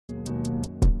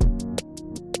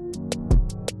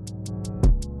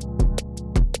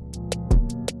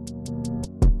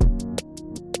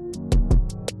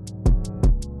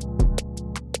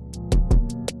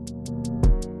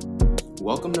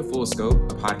Welcome to Full Scope,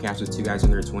 a podcast with two guys in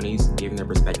their 20s giving their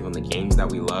perspective on the games that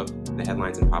we love, the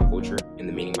headlines in pop culture, and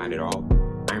the meaning behind it all.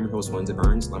 I'm your host, Windsor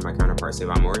Burns, along with my counterpart,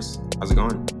 Savon Morris. How's it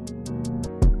going?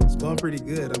 It's going pretty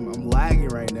good. I'm lagging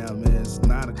right now, man. It's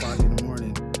 9 o'clock in the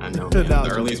morning. I know, man. The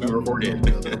earliest we recorded.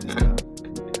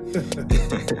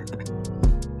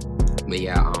 But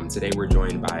yeah, today we're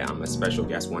joined by a special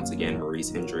guest once again,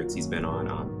 Maurice Hendricks. He's been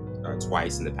on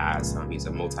twice in the past. He's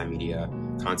a multimedia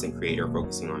content creator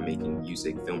focusing on making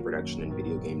music, film production, and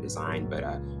video game design. But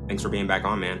thanks for being back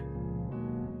on, man.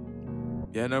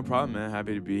 Yeah, no problem, man.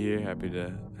 Happy to be here. Happy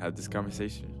to have this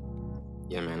conversation.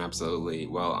 Yeah, man, absolutely.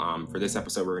 Well, for this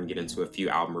episode, we're going to get into a few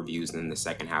album reviews, and in the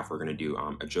second half, we're going to do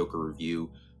a Joker review.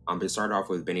 To start off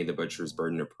with Benny the Butcher's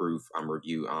Burden of Proof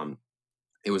review.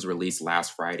 It was released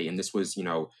last Friday, and this was,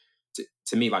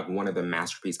 to me, like one of the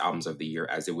masterpiece albums of the year,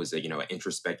 as it was an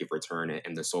introspective return,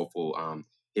 and the soulful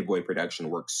Hit Boy production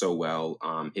worked so well.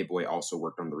 Hit Boy also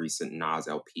worked on the recent Nas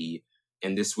LP,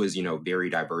 and this was very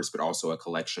diverse, but also a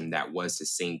collection that was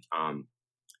succinct.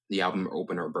 The album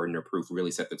opener, Burden of Proof,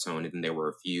 really set the tone, and then there were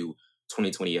a few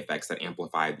 2020 effects that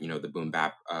amplified the boom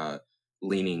bap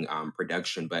leaning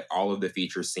production, but all of the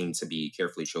features seemed to be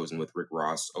carefully chosen, with Rick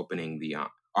Ross opening the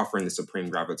offering the supreme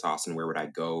gravitas and Where Would I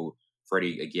Go,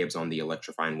 Freddie Gibbs on the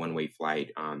electrifying One Way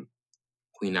Flight,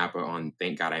 Queen Napa on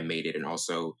Thank God I Made It, and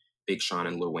also Big Sean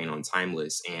and Lil Wayne on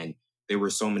Timeless. And there were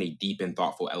so many deep and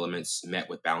thoughtful elements met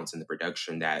with balance in the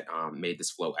production that made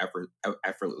this flow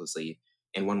effortlessly.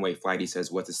 In One Way Flight, he says,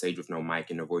 "What's a stage with no mic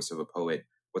and the voice of a poet?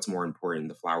 What's more important,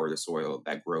 the flower or the soil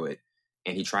that grow it?"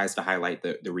 And he tries to highlight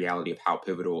the reality of how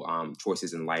pivotal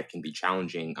choices in life can be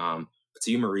challenging. But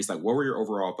to you, Maurice, like, what were your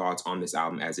overall thoughts on this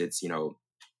album, as it's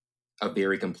a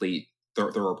very complete,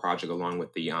 thorough project, along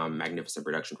with the magnificent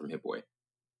production from Hit Boy?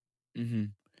 Mm-hmm.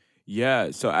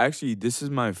 Yeah, so actually, this is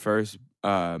my first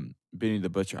Benny the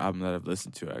Butcher album that I've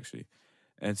listened to, actually.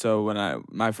 And so when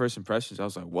my first impressions, I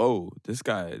was like, "Whoa, this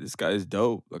guy is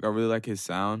dope." Like, I really like his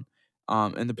sound.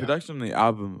 And the production on the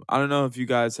album, I don't know if you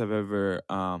guys have ever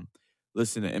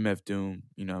listened to MF Doom,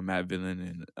 Matt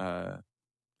Villain and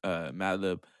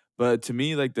Madlib. But to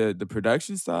me, like the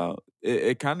production style,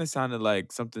 it kind of sounded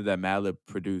like something that Madlib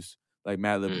produced. Like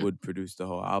Madlib would produce the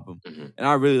whole album, and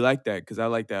I really like that because I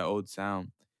like that old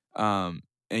sound. And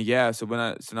yeah, so when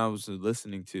I was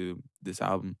listening to this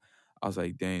album, I was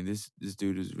like, dang, this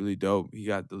dude is really dope. He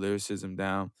got the lyricism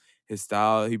down, his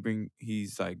style.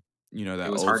 He's like, that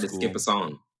It was old hard school. to skip a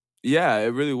song. Yeah,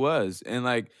 it really was, and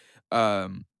like,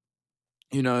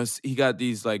 he got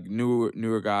these like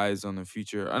newer guys on the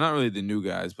feature. Not really the new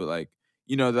guys, but like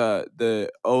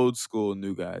the old school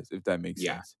new guys, if that makes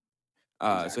sense.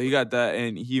 Exactly. So he got that,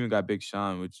 and he even got Big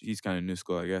Sean, which he's kind of new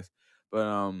school, I guess.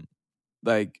 But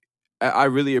like I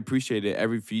really appreciated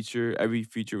every feature. Every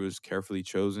feature was carefully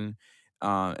chosen,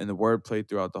 and the wordplay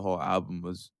throughout the whole album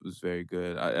was very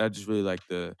good. I just really liked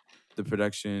the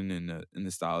production and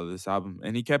the style of this album,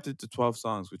 and he kept it to 12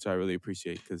 songs, which I really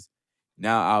appreciate because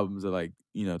now albums are like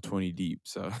 20 deep.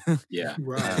 So Yeah,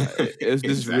 Right. it was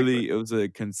just Exactly. it was a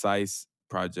concise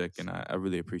project, and I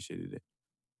really appreciated it.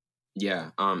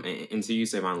 Yeah. And to you,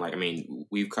 Savon, like, I mean,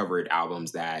 we've covered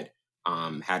albums that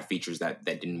had features that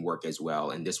didn't work as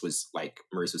well, and this was, like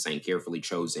Maurice was saying, carefully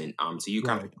chosen. So you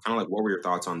kind Right. of like, what were your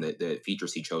thoughts on the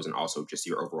features he chose, and also just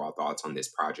your overall thoughts on this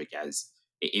project, as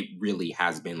it really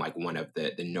has been like one of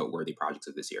the noteworthy projects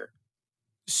of this year?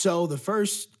 So the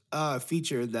first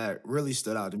feature that really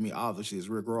stood out to me, obviously, is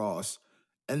Rick Ross.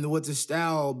 And what the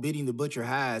style Benny the Butcher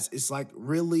has, it's like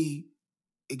really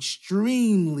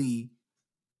extremely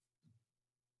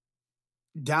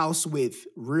doused with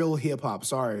real hip hop.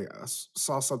 Sorry, I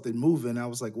saw something moving. I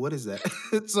was like, what is that?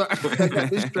 Sorry, I got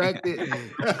distracted.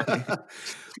 But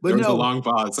There was a no, long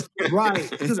pause. right.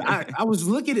 Because I was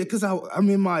looking at it because I'm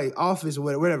in my office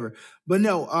or whatever. But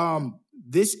no,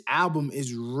 this album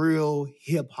is real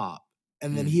hip hop.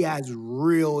 And then he has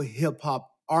real hip hop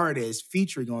artists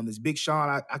featuring on this. Big Sean,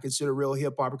 I consider real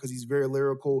hip hop because he's very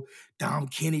lyrical. Dom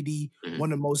Kennedy,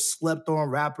 one of the most slept on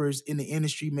rappers in the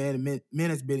industry, man. Man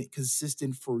has been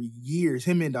consistent for years.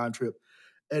 Him and Don Tripp.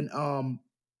 And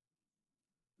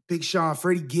Big Sean,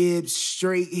 Freddie Gibbs,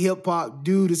 straight hip hop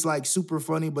dude. Is like super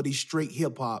funny, but he's straight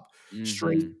hip hop,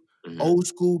 straight old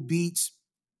school beats,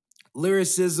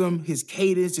 lyricism. His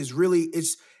cadence is really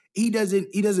he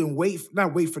doesn't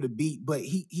not wait for the beat, but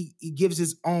he gives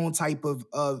his own type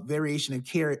of variation of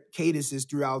cadences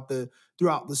throughout the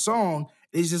song.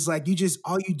 It's just like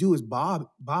all you do is bob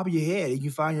your head, and you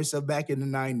find yourself back in the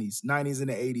 90s and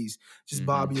the 80s, just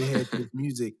bobbing your head to this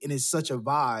music, and it's such a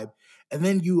vibe. And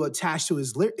then you attach to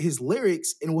his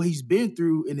lyrics and what he's been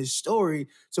through in his story,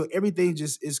 so everything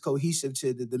just is cohesive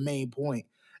to the main point.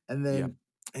 and Yeah.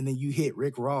 then you hit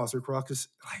Rick Ross. Rick Ross is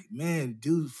like, man,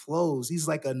 dude flows. He's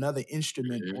like another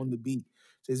instrument Mhm. on the beat.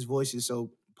 His voice is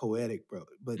so poetic, bro.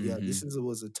 But yeah, Mm-hmm.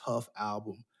 was a tough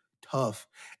album. Tough.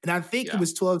 And I think it Yeah.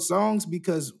 was 12 songs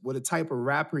because what the type of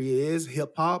rapper he is,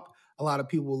 hip hop, a lot of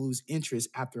people will lose interest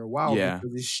after a while Yeah.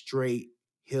 because it's straight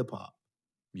hip hop.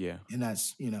 Yeah. And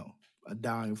that's, a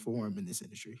dying form in this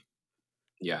industry.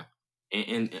 Yeah.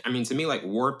 And I mean, to me, like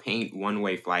War Paint, One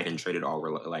Way Flight, and Trade It All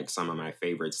were like some of my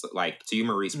favorites. Like to you,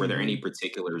 Maurice, were there any Mm-hmm.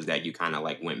 particulars that you kind of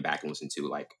like went back and listened to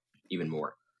like even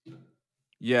more?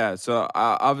 Yeah, so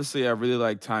obviously I really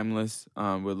like Timeless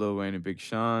with Lil Wayne and Big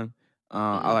Sean.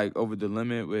 I Hmm. like Over the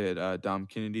Limit with Dom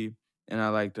Kennedy, and I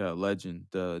liked Legend,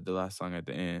 the last song at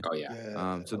the end. Oh yeah,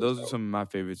 Yeah. So that was those are dope. some of my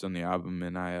favorites on the album,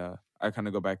 and I kind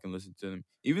of go back and listen to them.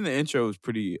 Even the intro was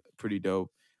pretty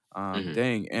dope. Hmm.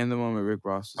 Dang, and the one with Rick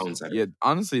Ross was, Tone setter. yeah.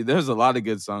 Honestly, there's a lot of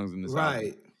good songs in this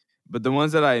album, Right. but the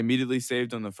ones that I immediately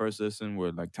saved on the first listen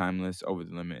were like Timeless, Over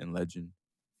the Limit, and Legend.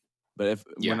 But if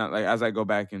Yeah. when I like as I go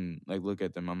back and like look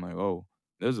at them, I'm like, oh,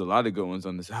 there's a lot of good ones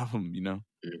on this album, you know?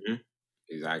 Hmm.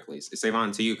 Exactly.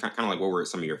 Savon, to you, kind of like what were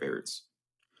some of your favorites?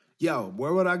 Yo,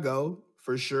 where would I go?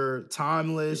 For sure. Mhm.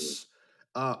 Timeless.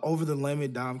 Over the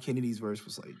Limit, Dom Kennedy's verse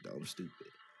was like dumb stupid.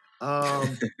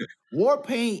 Um, War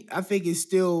Paint, I think is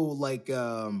still like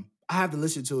I have to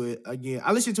listen to it again.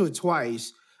 I listened to it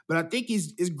twice, but I think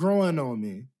it's growing on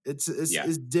me. Yeah, It's it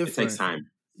takes different.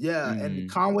 time. Yeah, and Mhm.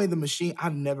 Conway the Machine,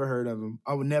 I've never heard of him.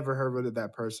 I would never heard of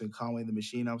that person, Conway the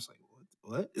Machine. I was like,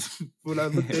 what? When I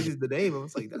looked at the name, I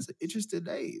was like, that's an interesting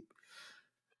name.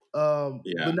 But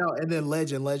Yeah, no, and then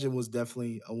Legend was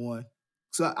definitely a one.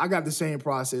 So I got the same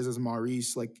process as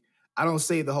Maurice. Like I don't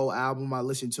save the whole album. I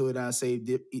listen to it. And I save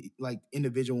like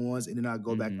individual ones, and then I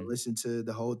go back and Mhm. listen to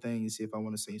the whole thing and see if I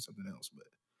want to say something else. But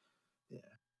yeah,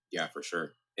 yeah, for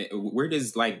sure. Where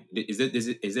does like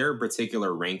is there a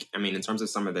particular rank? I mean, in terms of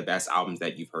some of the best albums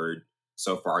that you've heard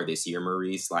so far this year,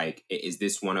 Maurice, like is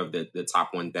this one of the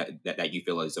top ones that you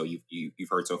feel as though you've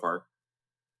heard so far?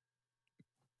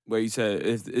 Wait, you said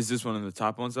is this one of the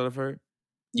top ones that I've heard?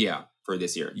 Yeah, for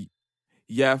this year. Y-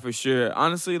 Yeah, for sure.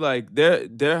 Honestly, like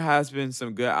there has been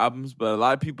some good albums, but a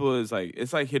lot of people is like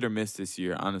it's like hit or miss this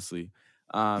year, honestly.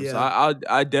 So yeah,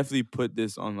 I definitely put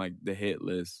this on like the hit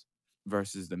list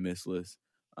versus the miss list.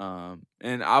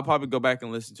 And I'll probably go back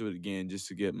and listen to it again just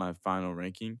to get my final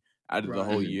ranking out of the right.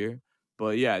 whole Hmm. year.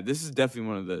 But yeah, this is definitely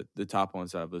one of the top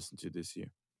ones that I've listened to this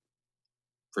year.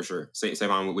 For sure.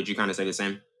 Savon, would you kind of say the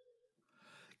same?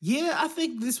 Yeah, I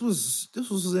think this was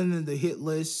in the hit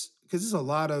list because there's a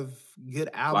lot of good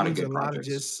A lot of albums good and a lot of projects.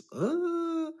 just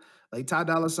like Ty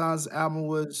Dolla Sign's album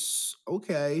was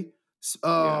okay.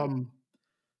 Yeah.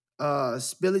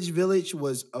 Spillage Village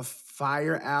was a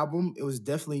fire album. It was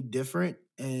definitely different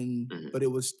Hmm. but it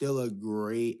was still a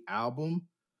great album.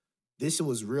 This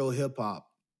was real hip hop.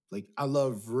 Like I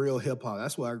love real hip hop.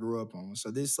 That's what I grew up on.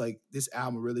 So this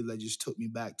album really like just took me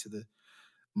back to the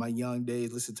my young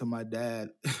days, listen to my dad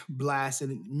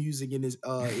blasting music in his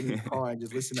car and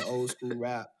just listen to old school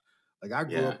rap. Like I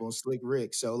grew Yeah, up on Slick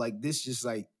Rick, so like this just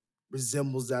like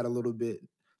resembles that a little bit. Mhm.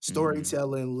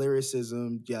 Storytelling,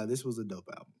 lyricism, yeah, this was a dope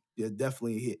album. Yeah,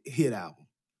 definitely a hit album.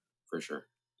 for sure.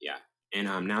 Yeah. And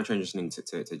now transitioning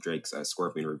to Drake's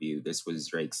Scorpion review. This was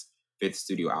Drake's fifth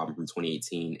studio album from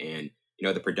 2018, and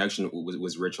the production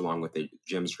was rich along with the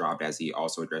gems dropped as he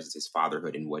also addresses his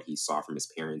fatherhood and what he saw from his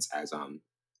parents as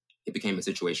it became a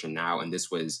situation now. And this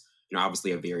was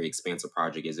obviously a very expansive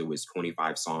project as it was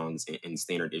 25 songs and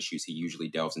standard issues he usually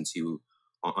delves into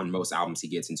on most albums he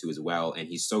gets into as well. And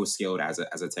he's so skilled as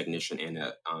a technician and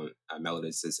a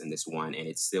melodicist in this one, and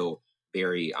it's still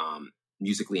very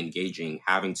musically engaging,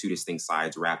 having two distinct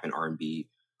sides, rap and R&B.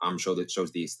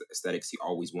 Shows the aesthetics he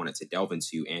always wanted to delve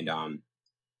into. And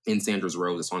in Sandra's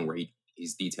Rose, a song where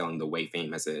he's detailing the way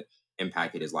fame has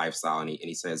impacted his lifestyle, and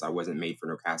he says, "I wasn't made for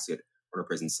no casket or no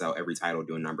prison cell. Every title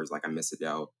doing numbers like I Miss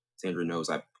Adele. Sandra knows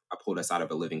I pulled us out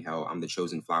of a living hell. I'm the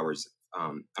chosen flowers.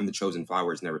 I'm the chosen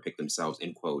flowers never pick themselves."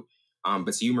 End quote.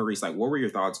 But to you, Maurice, like, what were your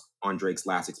thoughts on Drake's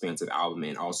last expansive album,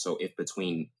 and also if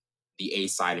between the A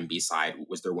side and B side,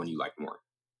 was there one you liked more?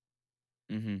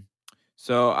 Mhm.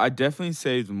 So I definitely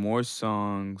saved more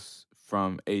songs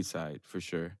from A side for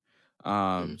sure.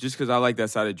 Mm-hmm. Just because I like that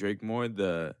side of Drake more,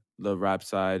 the rap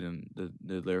side and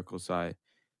the lyrical side.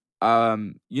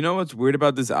 You know what's weird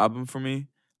about this album for me?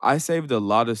 I saved a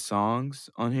lot of songs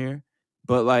on here,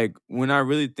 but like when I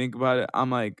really think about it,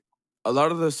 I'm like a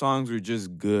lot of the songs were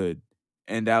just good,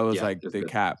 and that was Yeah, like that's the good.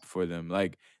 cap for them.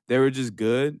 Like they were just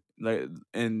good, like,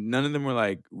 and none of them were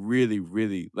like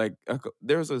really like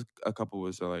there was a couple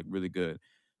was like really good,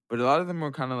 but a lot of them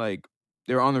were kind of like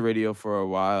they were on the radio for a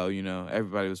while.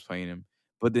 Everybody was playing them,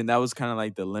 but then that was kind of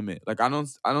like the limit. Like I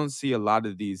don't see a lot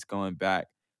of these going back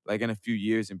like in a few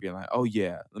years and being like, oh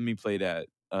yeah, let me play that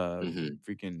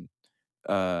freaking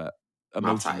uh Mob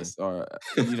emotionless Ties. or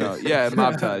yeah,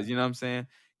 Mob Ties. You know what I'm saying?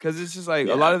 Because it's just like a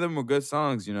Yeah. lot of them were good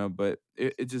songs, but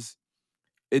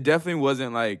it definitely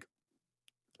wasn't like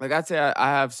I'd say I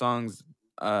have songs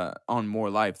on More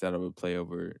Life that I would play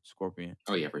over Scorpion.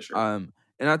 Oh yeah, for sure.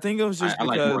 And I think it was just I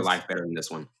like More because Life better than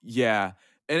this one. yeah,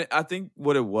 and I think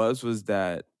what it was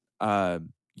that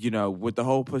with the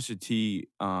whole Pusha T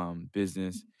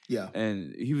business, Yeah.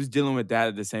 and he was dealing with that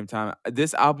at the same time.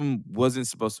 This album wasn't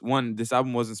supposed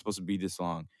to be this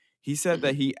long. He said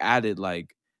that he added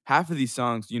like half of these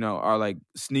songs, are like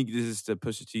sneak disses to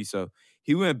Pusha T. So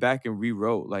he went back and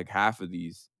rewrote like half of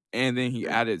these, and then he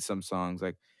added some songs.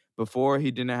 Like before,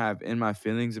 he didn't have "In My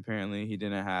Feelings." Apparently, he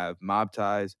didn't have "Mob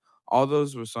Ties." All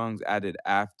those were songs added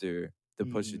after the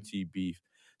Pusha T beef.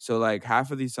 So like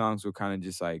half of these songs were kind of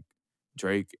just like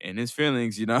Drake and his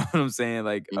feelings, you know what I'm saying?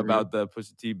 Like about the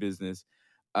Pusha T business,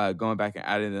 going back and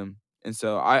adding them. And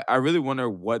so I really wonder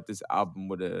what this album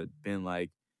would have been like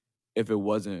if it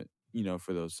wasn't,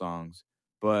 for those songs.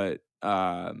 But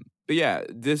yeah,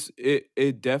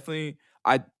 it definitely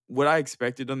what I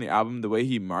expected on the album, the way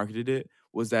he marketed it,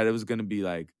 was that it was gonna be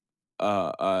like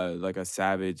a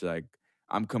savage, like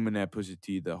I'm coming at Pusha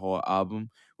T the whole album,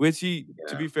 which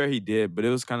to be fair, he did, but it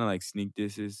was kind of like sneak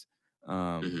disses,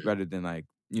 rather than like,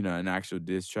 an actual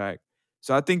diss track.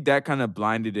 So I think that kind of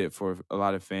blinded it for a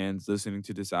lot of fans listening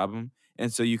to this album.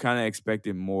 And so you kind of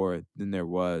expected more than there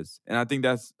was. And I think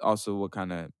that's also what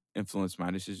kind of influenced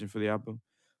my decision for the album.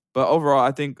 But overall,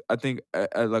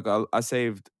 I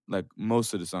saved like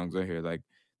most of the songs on here. Like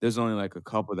there's only like a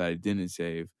couple that I didn't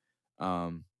save.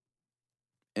 Um,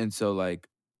 and so like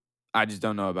I just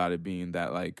don't know about it being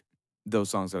that like those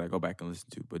songs that I go back and listen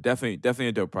to. But definitely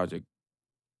a dope project.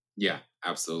 Yeah,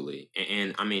 absolutely.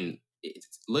 And I mean,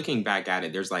 looking back at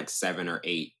it, there's like 7 or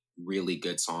 8 really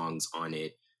good songs on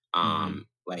it.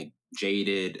 Like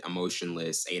Jaded,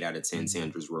 Emotionless, 8 out of 10,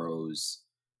 Sandra's Rose.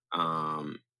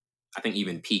 I think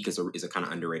even Peak is a kind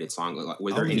of underrated song. Like,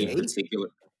 was there any particular?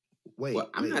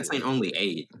 I'm not saying only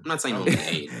 8. I'm not saying only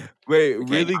 8. Wait,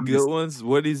 okay, really good ones?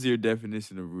 What is your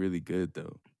definition of really good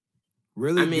though?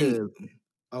 Really good.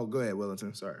 Oh, go ahead,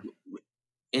 Wellington. Sorry.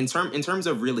 In terms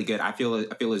of really good, I feel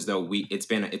as though it's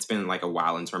been like a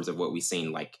while in terms of what we've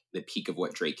seen, like the peak of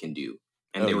what Drake can do.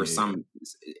 And there were some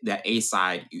that A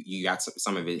side, you got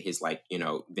some of his like,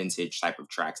 vintage type of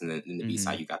tracks, and then in the B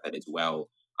side you got that as well.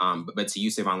 But to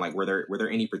you, Savon, like were there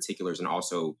any particulars, and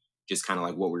also just kind of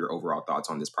like what were your overall thoughts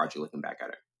on this project looking back at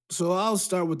it? So I'll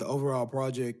start with the overall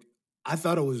project. I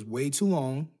thought it was way too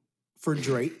long for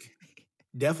Drake.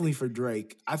 Definitely for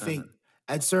Drake. I think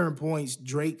at certain points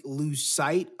Drake lose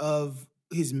sight of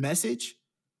his message.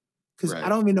 Because I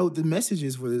don't even know what the message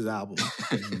is for this album.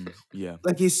 Yeah.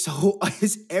 Like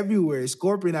it's everywhere.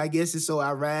 Scorpion, I guess, is so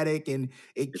erratic and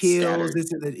it kills.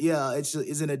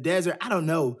 It's in a desert. I don't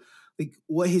know like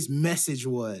what his message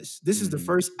was. This is the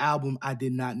first album I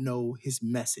did not know his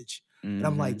message. And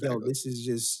I'm like, yo, this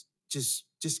is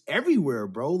just everywhere,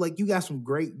 bro. Like you got some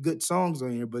good songs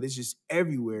on here, but it's just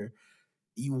everywhere.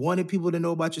 You wanted people to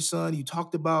know about your son. You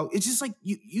talked about it's just like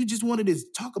you just wanted to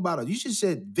talk about it. You just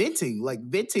said venting.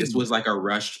 This was like a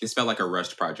rush. It felt like a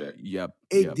rushed project. Yep.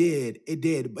 It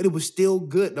did. But it was still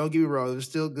good. Don't get me wrong. It was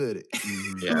still good.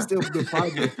 It was still a good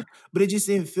project. But it just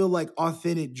didn't feel like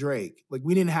authentic Drake. Like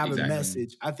we didn't have a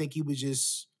message. I think he was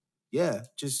just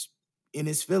in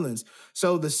his feelings.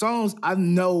 So the songs, I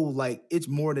know like it's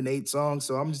more than 8 songs.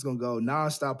 So I'm just gonna go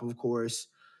nonstop, of course.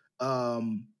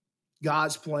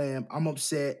 God's Plan, I'm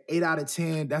Upset, 8 out of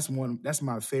 10. That's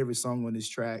my favorite song on this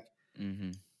track.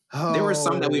 There were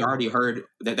some that we already heard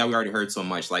that we already heard so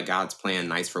much, like God's Plan,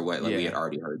 Nice for What, like we had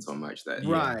already heard so much that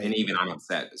and even I'm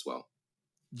Upset as well.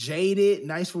 Jaded,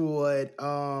 Nice for What.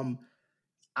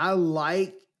 I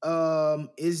like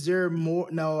Is There More?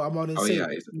 No, I'm gonna say I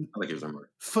like Is There More.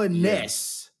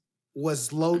 Finesse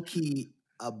was low-key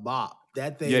a bop.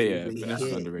 That thing that's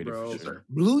hit, underrated, bro. for sure.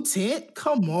 Blue Tint,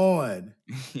 come on.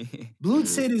 Blue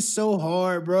Tint is so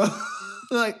hard, bro.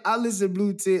 Like I listen to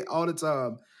Blue Tint all the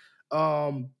time.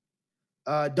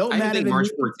 Don't matter. I March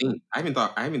 14th. I even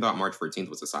thought March 14th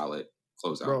was a solid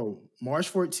closeout. Bro, March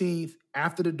 14th,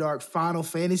 After the Dark, Final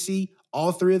Fantasy,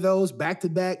 all 3 of those back to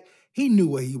back. He knew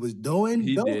what he was doing.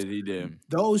 He did.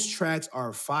 Those tracks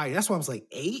are fire. That's why I was like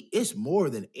 8. It's more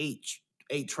than 8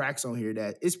 tracks on here.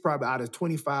 That it's probably out of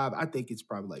 25. I think it's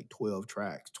probably like 12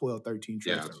 tracks, 12, 13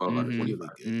 tracks. Yeah, 12 out of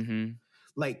 25.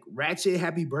 Like Ratchet,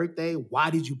 Happy Birthday. Why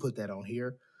did you put that on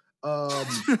here?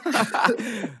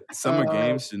 Summer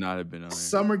Games should not have been on here.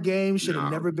 Summer Games should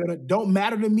have never been. Don't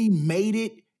Matter to Me made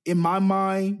it in my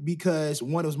mind because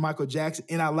one, it was Michael Jackson,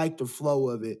 and I liked the flow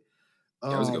of it.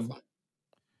 That was a good one.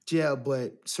 Yeah,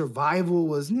 but Survival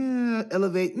was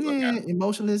Elevate,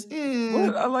 Emotionless.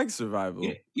 What? I like Survival.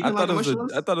 Yeah. I thought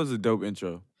it was a dope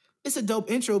intro. It's a dope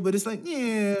intro, but it's like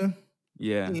yeah.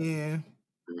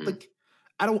 Like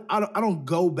I don't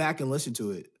go back and listen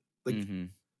to it. Like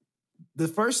the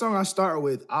first song I start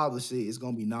with, obviously, is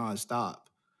gonna be Nonstop,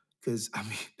 because I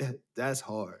mean that's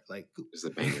hard. Like it's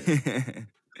a banger.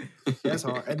 That's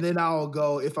hard. And then I'll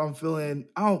go if I'm feeling.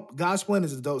 God's Plan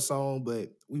is a dope song, but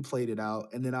we played it out,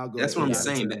 and then I'll go. That's what I'm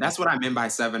saying. That's what I meant by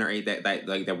 7 or 8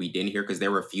 that we didn't hear, because there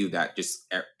were a few that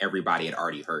just everybody had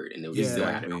already heard, and it was still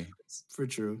had it. For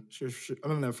true, sure. I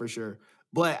don't know for sure,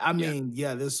 but I mean,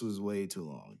 this was way too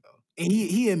long ago, and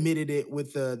he admitted it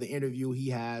with the interview he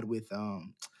had with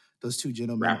those two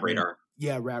gentlemen. Rap Radar.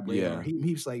 Yeah, Rap Radar.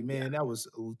 He was like, man, that was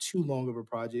too long of a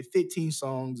project. 15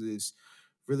 songs is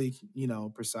really,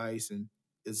 precise, and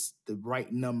is the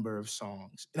right number of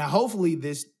songs. Now, hopefully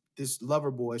this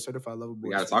Lover Boy, Certified Lover Boy.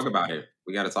 We got to talk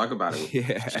about it.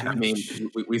 Yeah. I mean,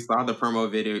 we saw the promo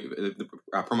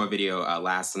video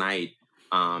last night.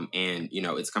 And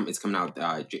it's coming out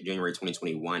January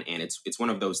 2021, and it's one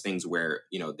of those things where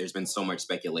there's been so much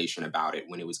speculation about it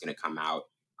when it was going to come out.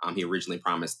 He originally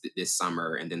promised this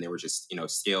summer, and then there was just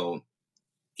still.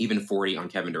 Even 40 on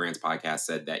Kevin Durant's podcast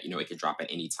said that it could drop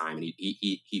at any time, and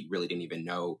he really didn't even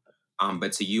know.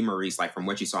 But to you, Maurice, like from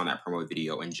what you saw in that promo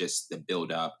video and just the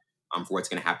build up for what's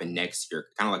going to happen next year,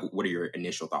 kind of like what are your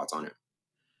initial thoughts on it?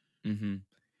 Mm-hmm.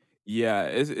 Yeah,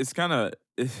 it's kind of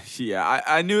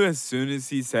I knew as soon as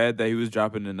he said that he was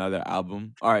dropping another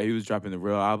album. All right, he was dropping the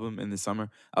real album in the summer.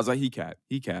 I was like, he capped.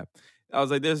 I was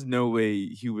like, there's no way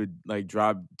he would like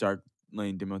drop Dark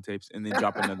Lane demo tapes and then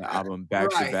drop another album back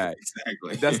to back.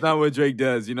 Exactly. That's not what Drake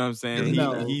does. You know what I'm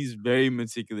saying? He's very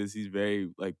meticulous. He's very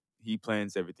he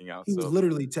plans everything out. He was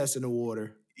literally testing the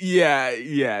water. Yeah,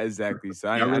 exactly. So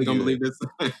I really don't believe this.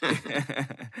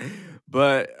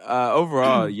 But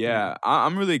overall,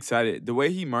 I'm really excited. The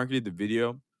way he marketed the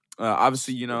video,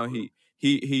 obviously,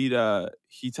 he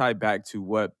tied back to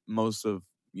what most of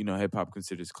hip hop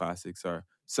considers classics, or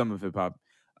some of hip hop.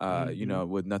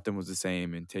 With Nothing Was the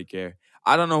Same and Take Care.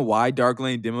 I don't know why Dark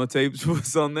Lane demo tapes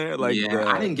was on there. Like,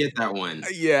 I didn't get that one.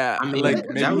 Yeah, I mean, like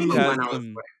maybe he had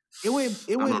some. It went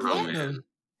platinum.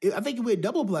 I think it went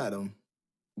double platinum.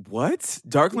 What?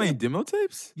 Dark Lane demo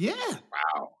tapes? Yeah.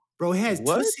 Wow. Bro, it has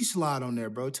Tootsie Slide on there,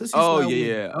 bro. Tootsie Slide.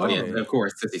 Yeah. Oh, yeah, of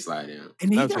course. Tootsie Slide, yeah.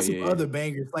 And he got some other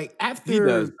bangers. Like, after... He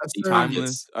does.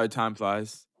 Timeless, or Time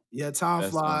Flies. Yeah,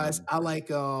 Time Flies. I like,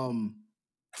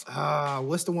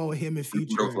 what's the one with him and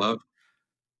Future? Proof Love?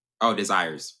 Oh,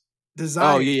 Desires.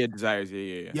 Oh, yeah, Desires.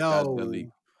 Yeah. Yo.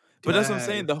 But that's what I'm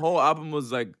saying. The whole album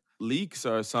was like leaks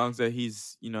or songs that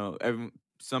he's,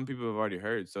 some people have already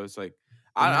heard. So it's like,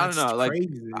 I don't know. Like,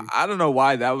 I don't know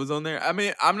why that was on there. I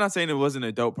mean, I'm not saying it wasn't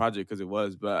a dope project, because it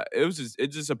was, but it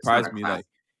just surprised me. Like,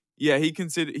 he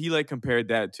compared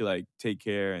that to like Take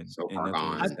Care and Nothing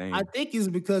Was the Same. I think it's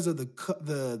because of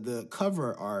the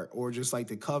cover art, or just like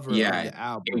the cover of the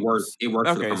album. It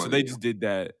worked. Okay, so they just did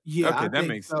that. Yeah, okay, that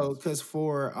makes sense. Because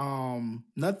for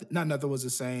Nothing Was the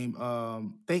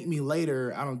Same. Thank Me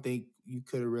Later, I don't think you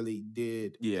could have really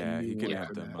did. Yeah, he could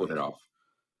have done pulled it off.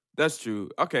 That's true.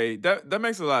 Okay, that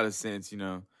makes a lot of sense,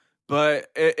 but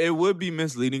it would be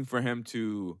misleading for him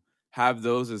to have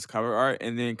those as cover art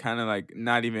and then kind of like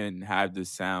not even have the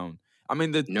sound. I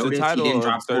mean, the title he didn't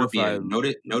drop Scorpion.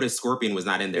 Notice Scorpion was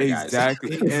not in there, guys.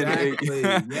 Exactly. Yeah.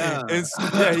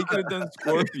 He could have done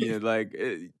Scorpion.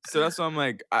 So that's why I'm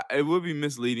like, it would be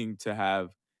misleading to have,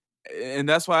 and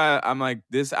that's why I'm like,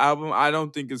 this album, I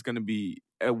don't think it's gonna be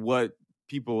what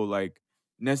people like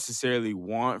necessarily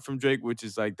want from Drake, which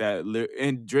is like that.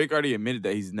 And Drake already admitted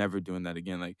that he's never doing that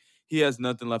again. Like, he has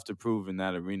nothing left to prove in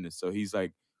that arena. So he's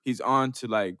like, he's on to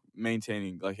like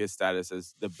maintaining like his status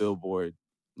as the Billboard,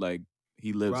 like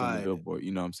he lives on the Billboard,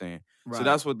 you know what I'm saying? Right. So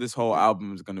that's what this whole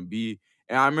album is gonna be.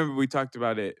 And I remember we talked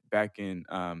about it back in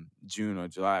June or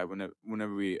July, whenever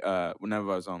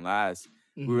I was on last.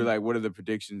 Mm-hmm. We were like, what are the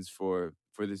predictions for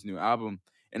this new album?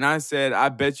 And I said, I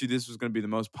bet you this was going to be the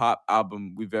most pop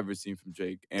album we've ever seen from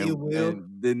Drake. And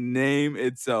the name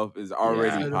itself is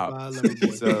already pop.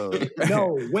 So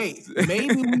no, wait.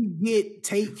 Maybe we get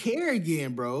Take Care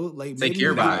again, bro. Like, Take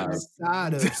Care vibes.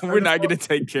 We're not going to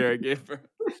Take Care again, bro.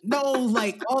 No,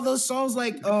 like all those songs,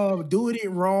 like Doing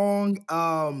It Wrong.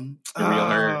 The Real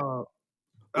Hurt.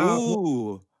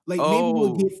 Ooh. Like, maybe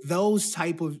we'll get those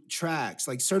type of tracks,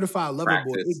 like Certified Lover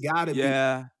Boy. It gotta be.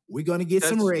 Yeah. We're gonna get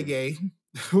some reggae.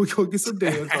 We gonna get some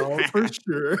dance on for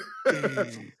sure.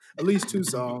 At least 2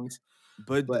 songs.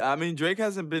 But I mean, Drake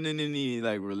hasn't been in any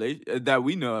like that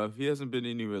we know of. He hasn't been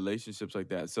in any relationships like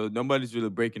that, so nobody's really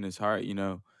breaking his heart, you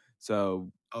know.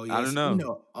 So Oh I don't yes,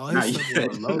 know. all Not his stuff is yet.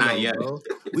 on low Not low, yet. bro.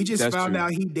 We just That's found true.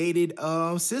 out he dated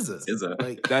SZA. SZA.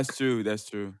 Like That's true. That's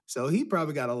true. so he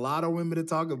probably got a lot of women to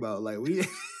talk about. Like we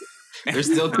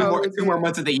There's still two more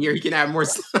months of the year. He can have more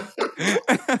stuff.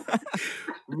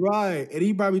 Right. And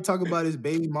he probably talk about his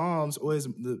baby moms or his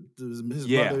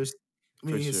Yeah, mother's, I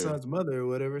mean for his sure. son's mother or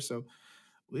whatever. So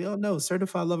we don't know.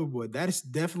 Certified Lover Boy. That is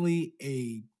definitely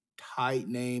a tight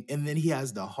name. And then he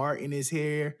has the heart in his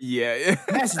hair. Yeah,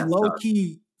 That's That's low tough.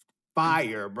 key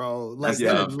fire, bro. Like That's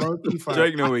that yeah. is low key fire.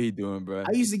 Drake know what he doing, bro.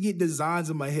 I used to get designs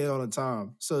in my head all the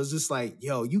time. So it's just like,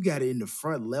 yo, you got it in the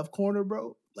front left corner,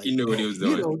 bro. Like, He knew what he was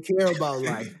you doing. don't care about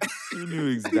life. He knew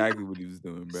exactly what he was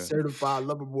doing, bro. Certified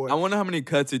Lover Boy. I wonder how many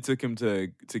cuts it took him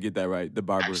to get that right. The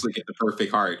barber. Actually get the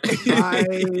perfect heart. Right.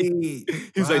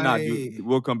 He's like, nah, right.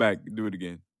 we'll come back, do it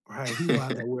again. Right. He will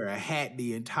have to wear a hat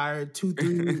the entire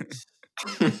 2-3 weeks.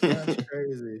 That's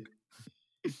crazy.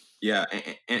 Yeah,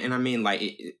 and I mean,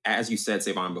 like as you said,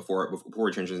 Savon, before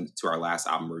we transition to our last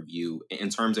album review, in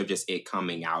terms of just it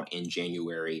coming out in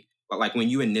January, but like when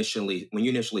you initially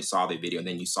saw the video, and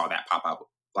then you saw that pop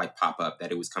up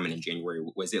that it was coming in January,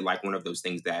 was it like one of those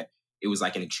things that it was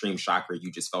like an extreme shock, or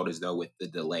you just felt as though with the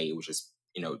delay, it was just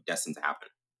destined to happen?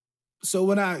 So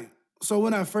when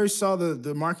I first saw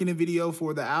the marketing video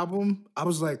for the album, I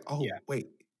was like, oh Yeah. wait,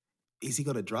 is he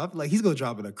gonna drop? Like he's gonna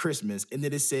drop it on Christmas, and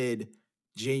then it said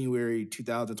January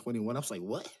 2021. I was like,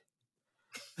 what?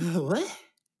 What?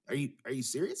 Are you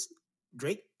serious?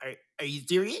 Drake, are you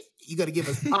serious? You gonna give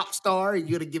us Pop Star?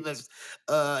 You gonna give us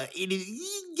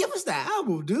give us the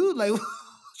album, dude? Like what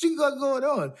you got going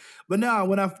on? But now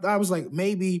when I was like,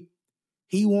 maybe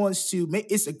he wants to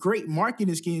it's a great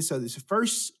marketing scheme. So this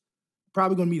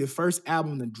probably gonna be the first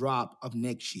album to drop of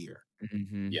next year.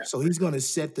 Mm-hmm. Yeah. So he's gonna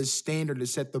set the standard to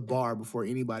set the bar before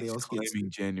anybody else gets Claiming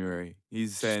it. January.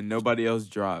 He's saying nobody else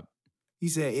dropped. He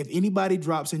said, if anybody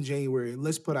drops in January,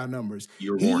 let's put our numbers.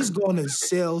 You're He's warned. gonna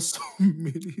sell so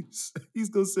many. He's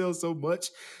gonna sell so much.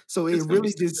 So It's it gonna be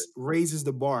really just raises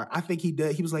the bar. I think he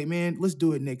does. He was like, man, let's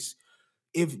do it next.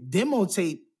 If Demo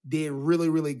Tape did really,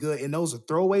 really good, and those are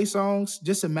throwaway songs,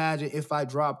 just imagine if I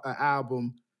drop an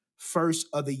album first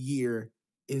of the year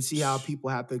and see how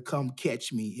people have to come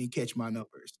catch me and catch my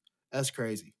numbers. That's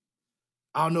crazy.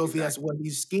 I don't know if that's what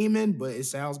he's scheming, but it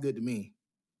sounds good to me.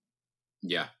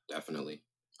 Yeah, definitely.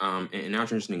 And now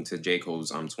transitioning to J.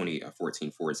 Cole's 2014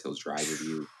 Forest Hills Drive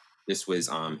review. This was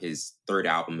his third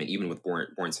album, and even with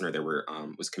Born Sinner, there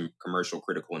was commercial,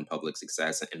 critical, and public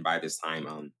success. And by this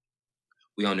time,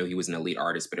 we all knew he was an elite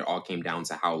artist, but it all came down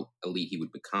to how elite he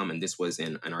would become. And this was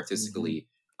an artistically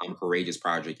courageous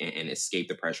project, and escaped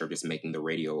the pressure of just making the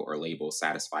radio or label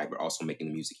satisfied, but also making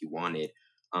the music he wanted.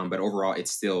 But overall,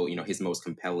 it's still his most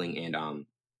compelling and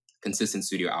consistent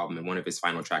studio album. And one of his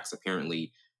final tracks,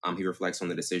 apparently, he reflects on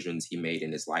the decisions he made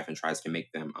in his life and tries to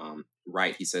make them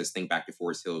right. He says, "Think back to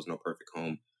Forest Hills, no perfect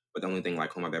home, but the only thing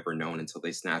like home I've ever known until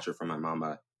they snatch her from my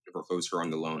mama and foreclosed her on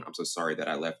the loan. I'm so sorry that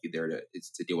I left you there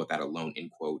to deal with that alone,"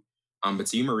 end quote. But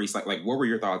to you, Maurice, like what were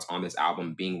your thoughts on this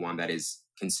album being one that is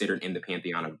considered in the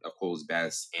pantheon of Cole's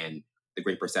best, and the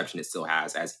great perception it still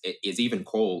has? As it is, even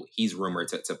Cole, he's rumored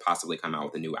to possibly come out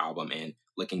with a new album, and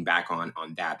looking back on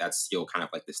that, that's still kind of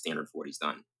like the standard for what he's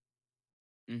done.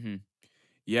 Mm-hmm.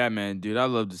 Yeah, man, dude, I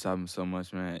love this album so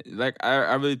much, man. Like,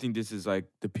 I really think this is like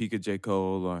the peak of J.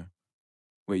 Cole. Or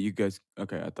wait, you guys?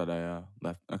 Okay, I thought I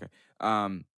left. Okay,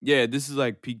 yeah, this is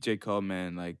like peak J. Cole,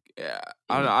 man. Like, yeah,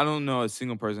 I don't know a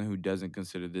single person who doesn't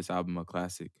consider this album a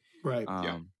classic. Right.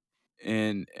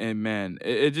 And man,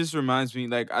 it just reminds me.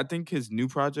 Like, I think his new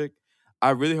project, I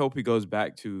really hope he goes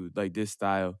back to like this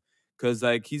style. Cause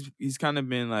like he's kind of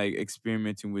been like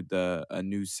experimenting with a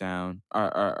new sound,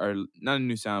 or not a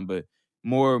new sound, but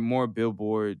more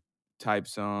Billboard type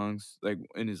songs, like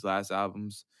in his last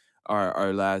albums,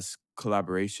 or last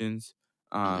collaborations.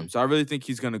 So I really think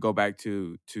he's gonna go back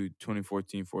to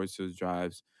 2014 Forest Hills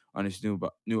Drives on his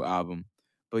new album.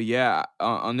 But yeah,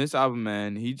 on this album,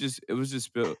 man, it was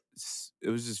just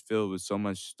filled with so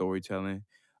much storytelling,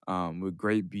 with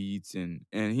great beats, and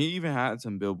he even had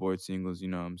some Billboard singles. You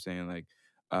know what I'm saying?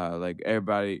 Like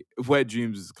everybody, Wet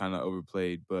Dreams is kind of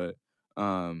overplayed, but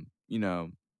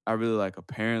I really like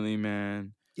Apparently,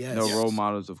 man. Yes. No Role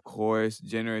Models, of course.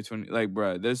 January 20, like,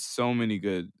 bruh, there's so many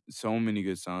good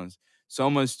songs, so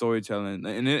much storytelling,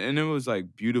 and it was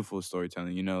like beautiful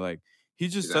storytelling. Like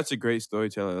he's just such a great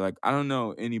storyteller. Like I don't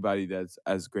know anybody that's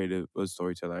as great of a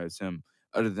storyteller as him,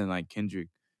 other than like Kendrick.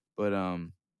 But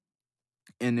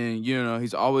And then,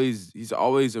 he's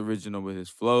always original with his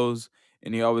flows,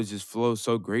 and he always just flows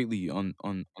so greatly on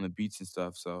the beats and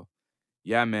stuff. So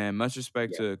yeah, man, much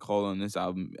respect Yeah, to Cole on this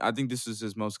album. I think this is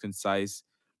his most concise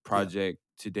Yeah. project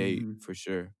to date Mhm. for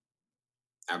sure.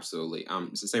 absolutely.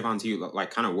 So Savon, to you,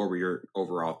 like, kind of, what were your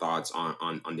overall thoughts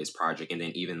on this project, and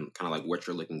then even kind of like what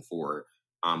you're looking for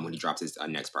when he drops his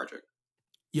next project?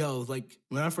 Yo, like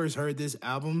when I first heard this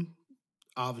album,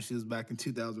 obviously it was back in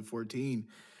 2014.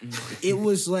 It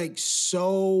was like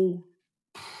so,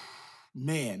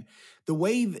 man, the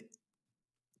way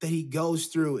that he goes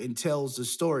through and tells the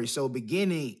story. So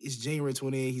beginning is January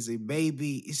 28th. He's a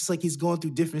baby. It's just like he's going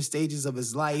through different stages of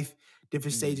his life,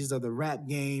 different Mhm. stages of the rap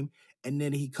game. And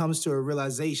then he comes to a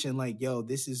realization like, yo,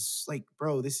 this is like,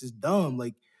 bro, this is dumb.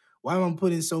 Like, why am I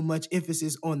putting so much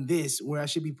emphasis on this where I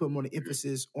should be putting more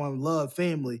emphasis on love,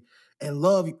 family, and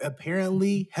love?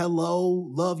 Apparently, hello,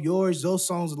 love yours. Those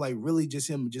songs are like really just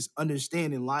him just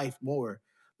understanding life more.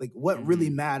 Like what really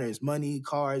Mhm. matters, money,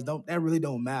 cars, that really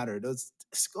don't matter.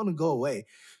 It's gonna go away.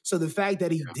 So the fact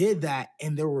that he did that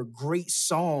and there were great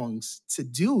songs to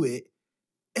do it,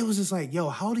 it was just like, yo,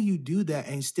 how do you do that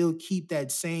and still keep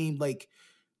that same like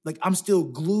I'm still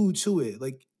glued to it.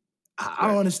 Like I don't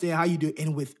Right. understand how you do it.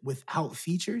 And without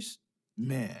features,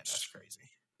 man, that's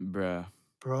crazy. Bruh.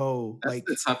 Bro, That's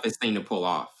the like toughest thing to pull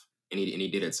off, and he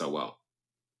did it so well.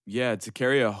 Yeah, to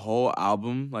carry a whole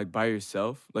album like by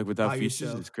yourself, like without by features,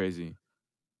 yourself. is crazy.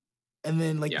 And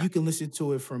then like Yeah. you can listen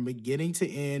to it from beginning to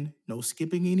end, no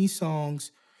skipping any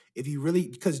songs. If you really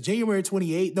because January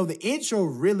 28th, no, the intro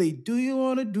really, do you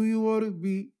wanna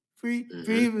be free? Hmm.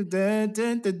 Free dun,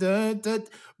 dun, dun, dun, dun,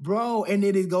 bro. And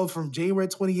then it goes from January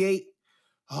 28th.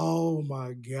 Oh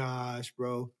my gosh,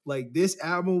 bro. Like this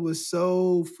album was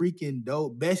so freaking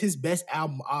dope. His best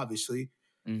album, obviously.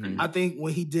 Mhm. I Hmm. think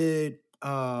when he did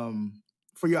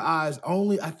For Your Eyes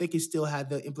Only, I think it still had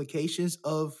the implications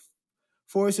of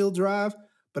Forest Hill Drive,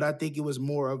 but I think it was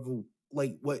more of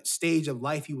like what stage of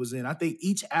life he was in. I think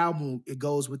each album it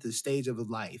goes with the stage of his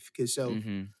life. Cause so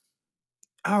Mhm.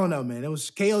 I don't know, man. It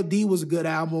was KOD was a good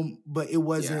album, but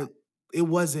Yeah. it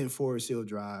wasn't Forest Hill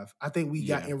Drive. I think we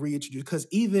got Yeah. in reintroduced because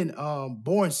even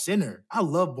Born Sinner, I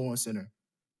love Born Sinner.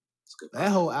 It's a good That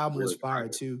project. whole album was Really good fire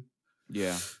project. too.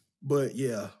 Yeah. But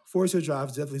yeah, Forest Hill Drive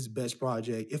is definitely his best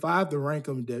project. If I have to rank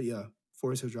them, yeah,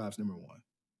 Forest Hill Drive's number one.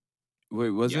 Wait,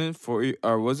 Yeah.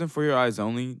 wasn't For Your Eyes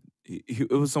Only?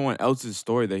 It was someone else's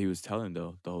story that he was telling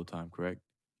though the whole time, correct?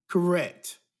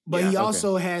 Correct. But Yeah. he Okay.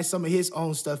 also has some of his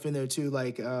own stuff in there too,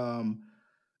 like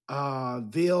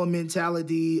Veil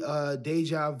Mentality,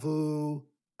 Deja Vu,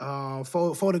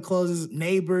 Photo Closes,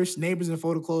 Neighbors and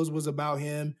Photo Close was about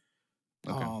him.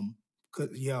 Okay.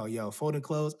 Yo, Photo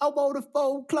Close. I want to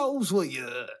fold clothes for you.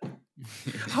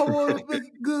 I want to make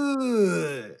it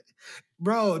good.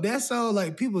 Bro, that song,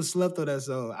 like people slept on that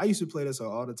song. I used to play that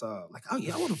song all the time. Like, oh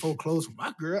yeah, I want to fold clothes for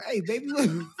my girl. Hey, baby, let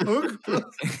me fold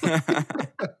clothes.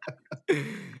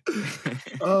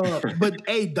 But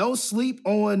hey, don't sleep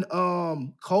on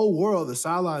Cold World, the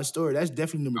Sideline Story. That's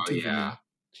definitely number Oh two for yeah. me, Yeah.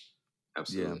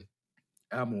 Absolutely.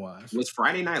 album wise. Was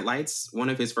Friday Night Lights one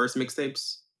of his first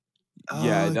mixtapes?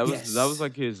 Yeah, that was Yes.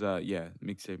 like his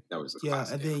mixtape. That was a Yeah,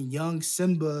 classic. and Yeah. then Young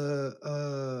Simba,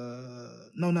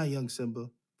 no, not Young Simba.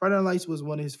 Friday Night Lights was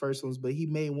one of his first ones, but he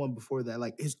made one before that,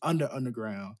 like his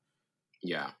Underground.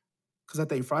 Yeah. Because I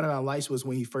think Friday Night Lights was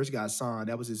when he first got signed.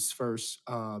 That was his first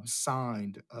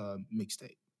signed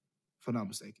mixtape, if I'm not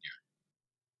mistaken.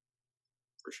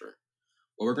 For sure.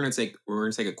 Well, we're gonna take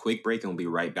a quick break, and we'll be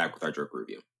right back with our Joker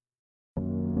review.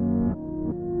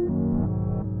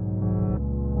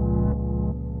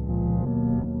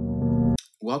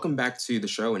 Welcome back to the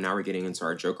show, and now we're getting into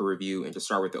our Joker review. And to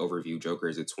start with the overview, Joker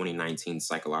is a 2019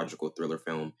 psychological thriller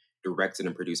film directed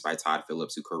and produced by Todd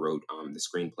Phillips, who co-wrote the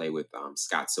screenplay with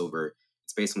Scott Silver.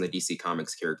 It's based on the DC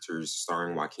Comics characters,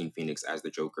 starring Joaquin Phoenix as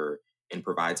the Joker, and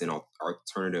provides an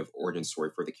alternative origin story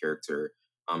for the character.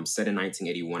 Set in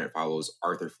 1981, it follows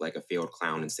Arthur Fleck, a failed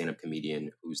clown and stand-up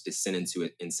comedian whose descent into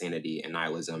insanity and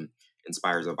nihilism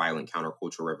inspires a violent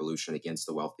countercultural revolution against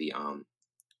the wealthy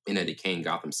in a decaying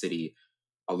Gotham City.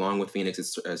 Along with Phoenix,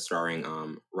 is starring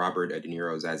Robert De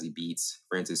Niro, Zazie Beetz,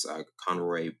 Francis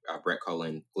Conroy, Brett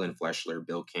Cullen, Glenn Fleshler,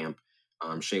 Bill Camp,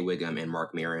 Shea Wiggum, and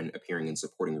Mark Maron appearing in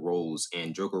supporting roles.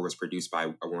 And Joker was produced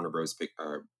by Warner Bros.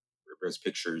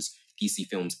 Pictures, DC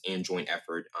Films, and joint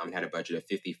effort. Had a budget of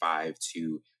 55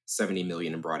 to 70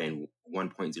 million and brought in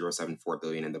 1.074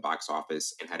 billion in the box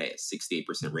office, and had a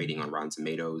 68% rating on Rotten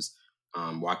Tomatoes.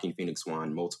 Joaquin Phoenix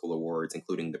won multiple awards,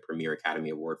 including the Premier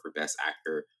Academy Award for Best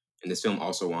Actor, and this film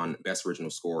also won Best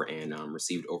Original Score and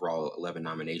received overall 11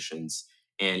 nominations.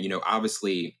 And,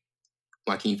 obviously,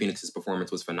 Joaquin Phoenix's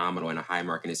performance was phenomenal and a high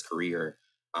mark in his career.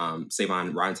 Save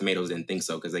on Rotten Tomatoes didn't think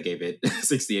so because they gave it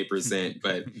 68%,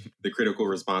 but the critical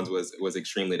response was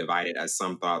extremely divided, as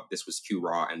some thought this was too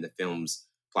raw and the film's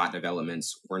plot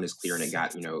developments weren't as clear, and it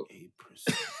got 68%.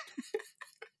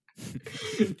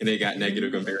 and they got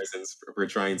negative comparisons for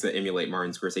trying to emulate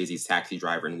Martin Scorsese's Taxi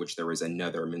Driver, in which there was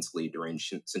another mentally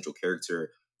deranged central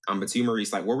character. But to you,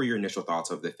 Maurice, like, what were your initial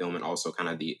thoughts of the film, and also kind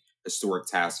of the historic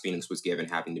task Phoenix was given,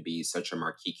 having to be such a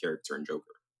marquee character in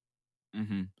Joker?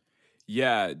 Mm-hmm.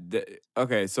 Yeah.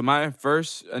 Okay. So my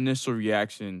first initial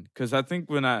reaction, because I think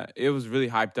it was really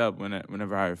hyped up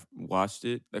whenever I watched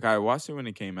it. Like I watched it when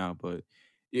it came out, but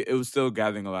it was still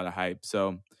gathering a lot of hype.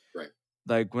 So Right.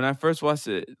 like when I first watched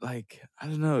it, like I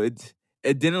don't know, it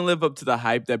didn't live up to the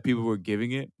hype that people were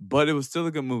giving it, but it was still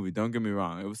a good movie. Don't get me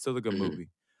wrong, it was still a good movie.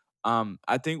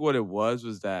 I think what it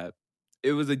was that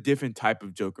it was a different type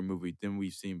of Joker movie than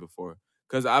we've seen before.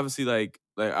 Because obviously, like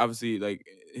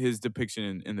his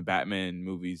depiction in the Batman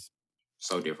movies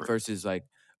So different. versus like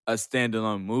a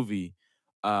standalone movie,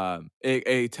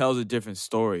 it tells a different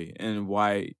story and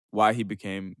why he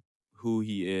became who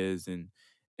he is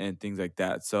and things like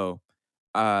that. So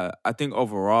I think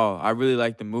overall I really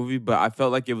liked the movie, but I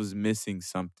felt like it was missing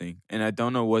something, and I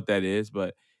don't know what that is,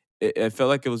 but it felt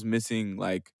like it was missing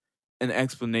like an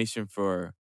explanation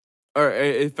for, or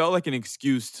it felt like an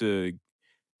excuse to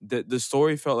the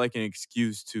story felt like an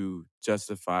excuse to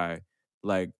justify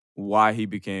like why he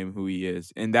became who he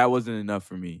is, and that wasn't enough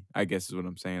for me, I guess is what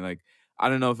I'm saying. Like I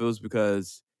don't know if it was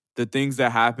because the things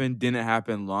that happened didn't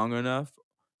happen long enough.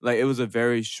 Like it was a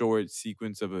very short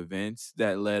sequence of events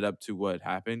that led up to what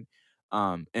happened,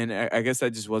 and I guess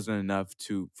that just wasn't enough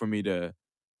for me to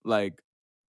like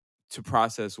to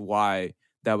process why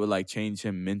that would like change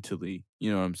him mentally.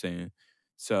 You know what I'm saying?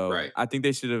 So Right. I think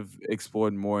they should have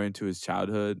explored more into his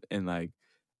childhood and like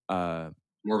uh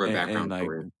More of a and background like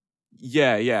story.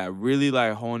 yeah, really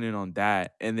like hone in on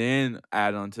that and then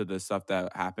add on to the stuff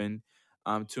that happened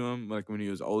to him like when he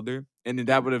was older. And then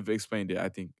that would have explained it, I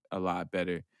think, a lot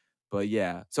better. But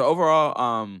yeah. So overall,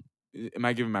 am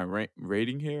I giving my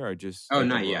rating here or just Oh, like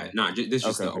not overall? yet. No, this is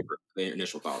just Okay, okay. the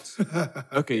initial thoughts.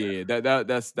 Okay, Yeah. yeah.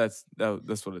 That's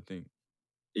what I think.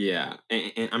 Yeah,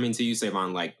 and I mean, to you,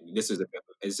 Savon, like this is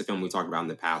a film we talked about in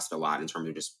the past a lot in terms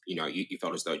of just you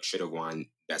felt as though it should have won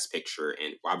Best Picture,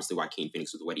 and obviously Joaquin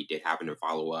Phoenix with what he did having to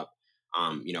follow up.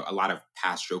 A lot of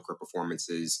past Joker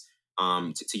performances.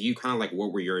 To you, kind of like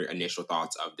what were your initial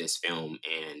thoughts of this film,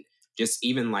 and just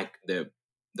even like the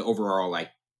overall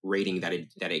like rating that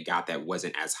it got that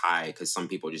wasn't as high because some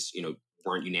people just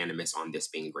weren't unanimous on this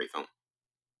being a great film.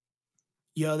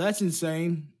 Yo, that's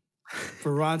insane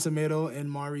for Ron Tomato and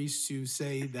Maurice to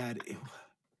say that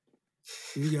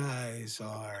you guys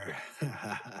are.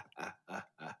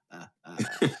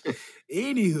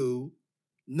 Anywho,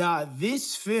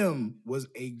 this film was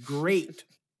a great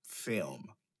film.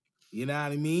 You know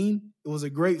what I mean? It was a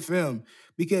great film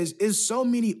because it's so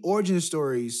many origin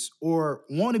stories or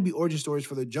wannabe origin stories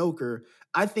for the Joker.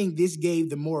 I think this gave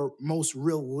the most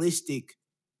realistic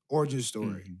origin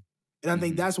story. Mhm. And I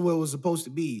think Mhm. that's what it was supposed to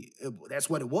be. That's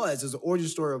what it was. It's an origin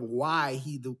story of why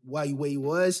the way he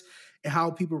was and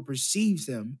how people perceived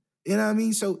him. You know what I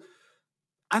mean? So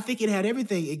I think it had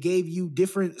everything. It gave you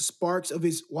different sparks of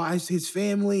his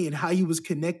family and how he was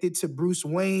connected to Bruce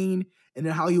Wayne, and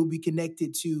then how he'll be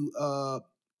connected to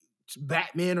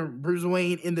Batman or Bruce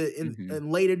Wayne Mhm.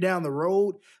 and later down the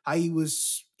road. How he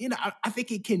was, I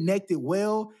think it connected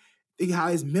well. Think how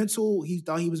his mental, he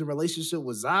thought he was in a relationship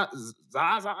with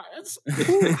Zaza.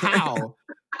 How?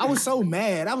 I was so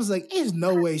mad. I was like, "There's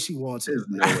no way she wants him.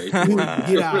 There's no way. Dude,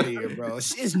 get out of here, bro.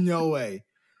 There's no way."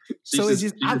 So it's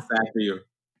just, she's just sad for you.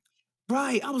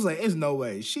 right. I was like, "There's no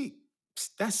way."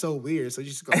 That's so weird. So you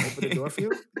just gonna open the door for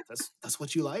you? That's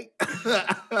what you like?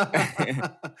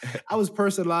 I was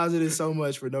personalizing it so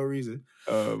much for no reason.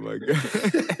 Oh my god.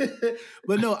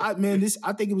 But no, I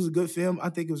think it was a good film. I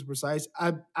think it was precise.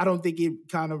 I don't think it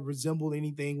kind of resembled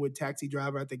anything with Taxi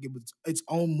Driver. I think it was its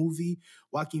own movie.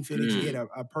 Joaquin Phoenix, he had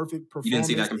a perfect performance. You didn't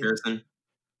see that comparison?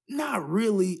 Not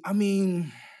really. I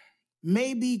mean,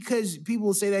 maybe because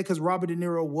people say that because Robert De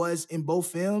Niro was in both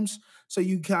films, so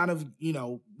you kind of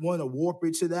want to warp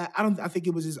it to that. I think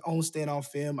it was his own standoff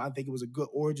film. I think it was a good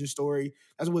origin story.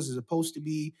 That's what it's supposed to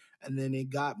be, and then it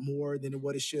got more than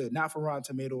what it should. Not for Rotten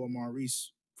Tomato or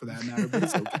Maurice for that matter, but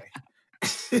it's okay.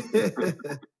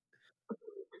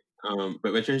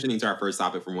 But transitioning to our first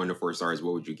topic from 1 to 4 stars,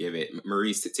 what would you give it,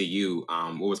 Maurice? To you,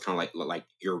 what was kind of like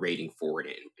your rating for it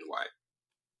and why?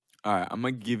 All right, I'm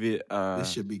gonna give it.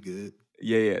 This should be good.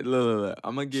 Yeah. Look.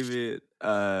 I'm gonna give it.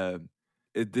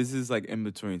 This is like in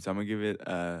between, so I'm gonna give it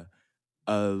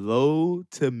a low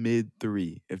to mid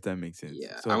 3, if that makes sense.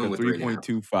 Yeah, So I like went a with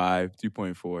 3.5.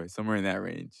 3.25, 3.4, somewhere in that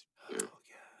range.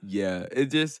 Yeah.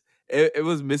 Yeah, it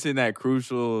was missing that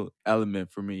crucial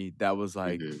element for me that was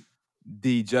like Mm-hmm.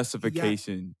 the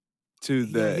justification to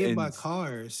He got the hit by ends.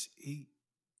 cars. He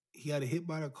got hit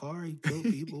by a car. He killed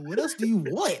people. What else do you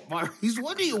want, Maurice?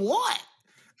 What do you want?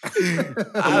 I Come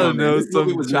on, don't man. know, This movie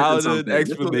some was missing childhood something.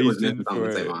 This movie was missing explanation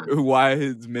something, for Savon. why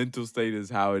his mental state is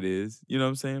how it is. You know what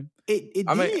I'm saying? It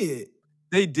I mean, did.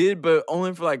 they did, but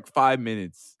only for like 5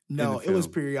 minutes in the No, it was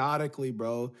film. periodically,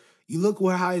 bro. You look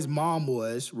how his mom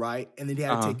was, right? And then he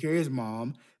had to take care of his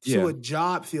mom. See Yeah. what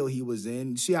job field he was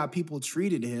in. See how people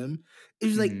treated him. It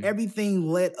was like Mhm. everything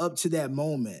led up to that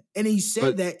moment. And he said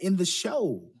But that in the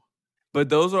show. but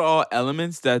those are all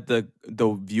elements that the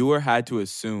viewer had to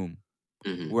assume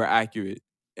Mm-hmm. were accurate.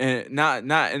 And not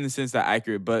in the sense that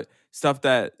accurate, but stuff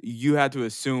that you had to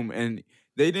assume, and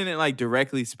they didn't like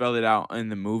directly spell it out in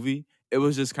the movie. It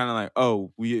was just kind of like,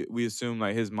 oh, we assume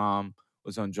like his mom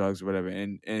was on drugs or whatever,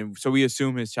 and so we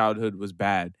assume his childhood was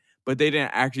bad, but they didn't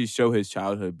actually show his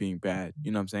childhood being bad.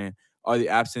 You know what I'm saying? Or the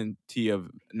absentee of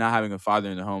not having a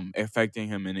father in the home affecting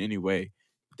him in any way.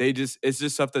 It's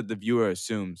just stuff that the viewer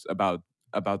assumes about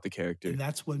the character. And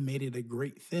that's what made it a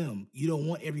great film. You don't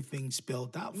want everything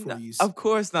spelled out for you. Of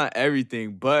course, not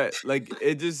everything, but like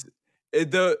they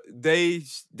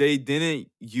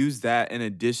didn't use that in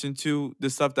addition to the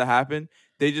stuff that happened.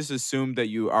 They just assumed that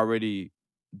you already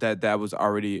that was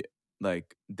already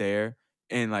like there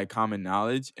in like common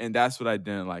knowledge, and that's what I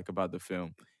didn't like about the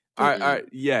film. All right,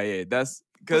 yeah, that's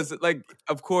because like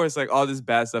of course like all this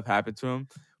bad stuff happened to him,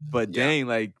 but Yeah. dang,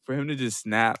 like for him to just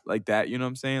snap like that, you know what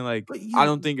I'm saying? Like But I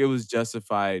don't think it was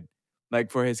justified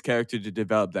like for his character to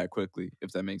develop that quickly,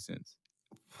 if that makes sense.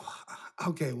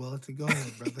 Okay, well, go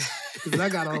ahead, brother. Because I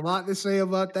got a lot to say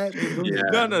about that. But go ahead.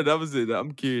 Yeah. No, that was it.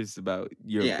 I'm curious about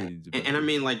your Yeah, opinions about and I it.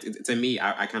 mean, like to me,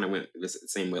 I kind of went the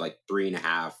same way, like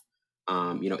 3.5.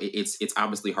 You know, it's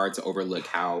obviously hard to overlook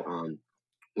how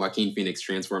Joaquin Phoenix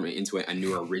transformed it into a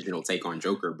new original take on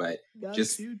Joker, but Got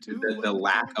just you too, the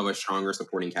lack of a stronger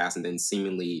supporting cast, and then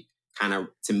seemingly kind of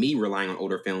to me relying on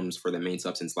older films for the main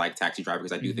substance, like Taxi Driver,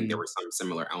 because I do think there were some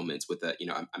similar elements with a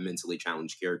mentally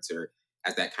challenged character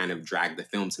as that kind of dragged the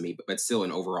film to me, but still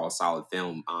an overall solid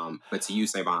film. But to you,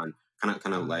 Savon,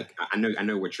 kind of like I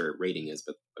know what your rating is,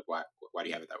 but why do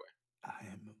you have it that way? I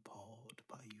am appalled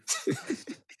by you.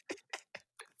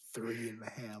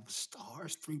 3.5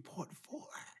 stars, 3.4.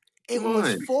 It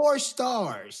was 4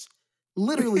 stars.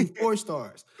 Literally 4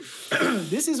 stars.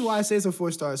 This is why I say it's a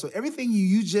 4 stars. So everything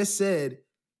you just said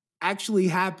actually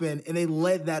happened, and they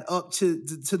led that up to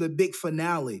the big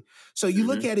finale. So you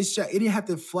look at his it didn't have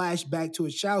to flash back to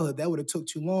his childhood. That would have took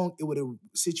too long. It would have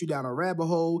sent you down a rabbit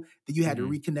hole. Then you had to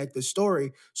reconnect the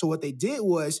story. So what they did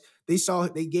was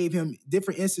they gave him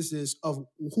different instances of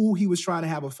who he was trying to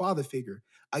have a father figure.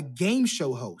 A game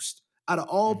show host out of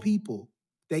all people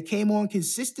that came on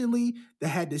consistently, that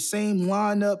had the same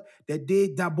lineup, that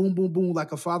did that boom, boom, boom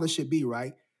like a father should be,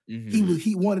 right?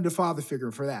 He wanted a father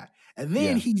figure for that. And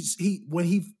then when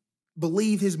he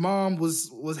believed his mom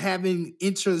was having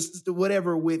interest,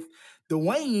 whatever, with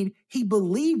Dwayne, he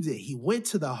believed it. He went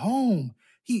to the home.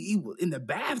 He in the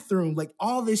bathroom, like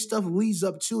all this stuff leads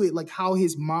up to it, like how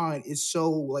his mind is so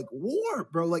like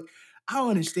warped, bro. Like I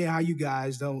don't understand how you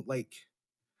guys don't like.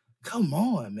 Come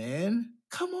on, man.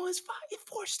 Come on, it's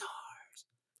 4 stars.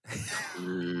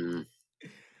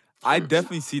 I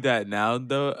definitely see that now,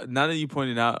 though. Now that you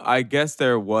pointed out, I guess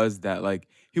there was that, like,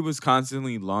 he was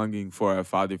constantly longing for a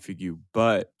father figure,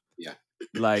 but,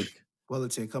 like...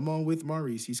 Wellington, come on with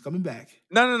Maurice. He's coming back.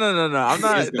 No. I'm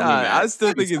not. I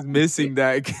still think it's missing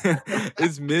that.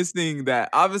 It's missing that.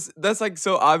 Obviously, that's, like,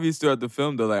 so obvious throughout the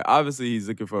film, though. Like, obviously, he's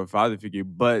looking for a father figure,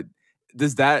 but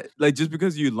does that, like, just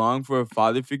because you long for a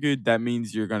father figure, that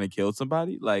means you're gonna kill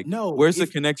somebody? Like, no, where's the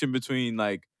connection between,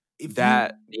 like,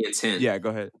 that... the intent. Yeah,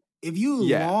 go ahead. If you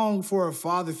long for a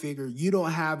father figure, you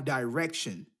don't have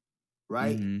direction,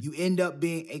 right? You end up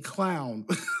being a clown.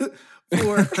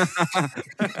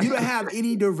 You don't have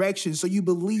any direction, so you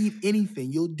believe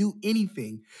anything. You'll do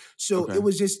anything. So it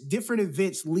was just different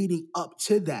events leading up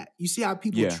to that. You see how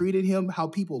people treated him, how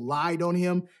people lied on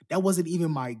him. That wasn't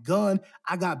even my gun.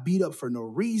 I got beat up for no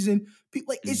reason.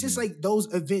 People, like it's just like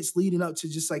those events leading up to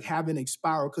just like having a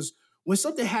spiral. Because when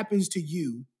something happens to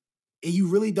you, and you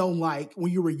really don't like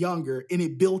when you were younger and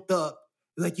it built up,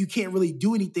 like you can't really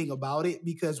do anything about it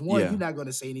because one, you're not going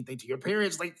to say anything to your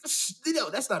parents. Like,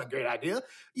 that's not a great idea.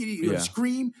 You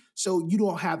scream. So you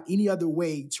don't have any other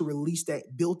way to release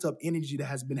that built up energy that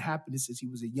has been happening since he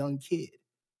was a young kid.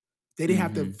 They didn't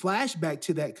have to flash back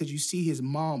to that because you see his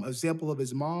mom, example of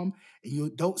his mom, and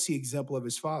you don't see example of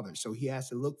his father. So he has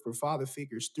to look for father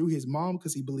figures through his mom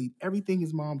because he believed everything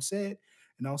his mom said,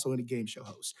 and also in a game show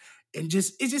host. And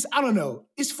it's just, I don't know.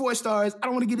 It's 4 stars. I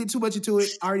don't want to get too much into it.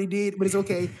 I already did, but it's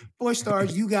okay. 4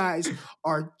 stars. You guys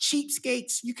are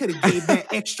cheapskates. You could have gave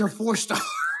that extra 4 stars.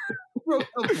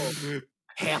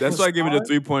 That's why I give it a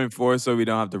 3.4, so we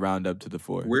don't have to round up to the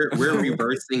 4. We're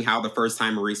reversing how the first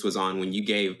time Maurice was on when you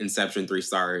gave Inception 3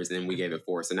 stars and we gave it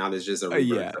 4. So now there's just a reverse.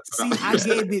 Yeah. See, I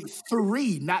gave it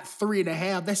 3, not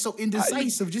 3.5. That's so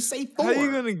indecisive. Just say 4.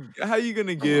 How you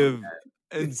gonna give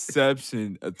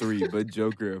Inception a 3, but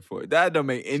Joker a 4? That don't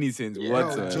make any sense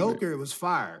whatsoever. Joker was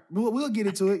fire. We'll get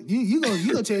into it. You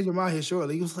gonna change your mind here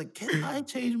shortly. He was like, can I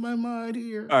change my mind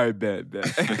here? All right, bet. But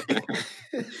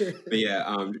yeah,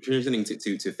 transitioning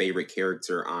to favorite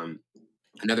character.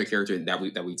 Another character that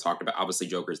we talked about, obviously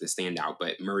Joker is the standout,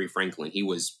 but Murray Franklin, he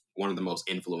was one of the most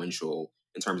influential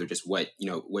in terms of just what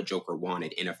Joker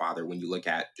wanted in a father. When you look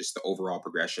at just the overall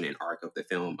progression and arc of the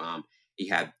film, he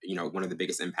had one of the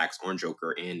biggest impacts on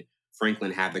Joker, and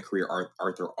Franklin had the career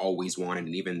Arthur always wanted.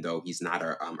 And even though he's not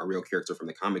a real character from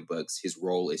the comic books, his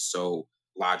role is so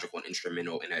logical and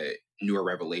instrumental in a newer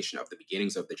revelation of the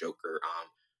beginnings of the Joker.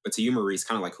 But to you, Maurice,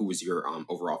 kind of like, who was your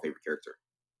overall favorite character?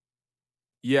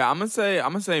 Yeah, I'm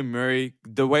gonna say Murray.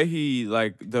 The way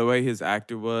his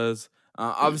actor was,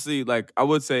 obviously, like I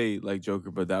would say like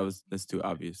Joker, but that's too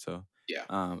obvious. So yeah,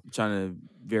 trying to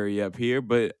vary up here,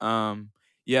 but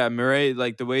yeah, Murray,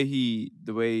 like the way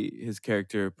his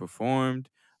character performed,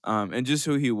 and just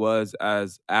who he was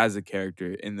as a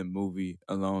character in the movie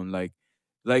alone, like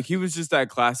he was just that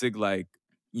classic, like,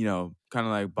 kind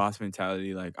of like boss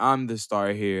mentality, like I'm the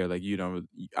star here, like I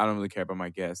don't really care about my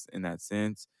guests in that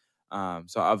sense.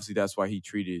 So obviously that's why he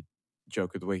treated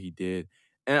Joker the way he did.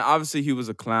 And obviously he was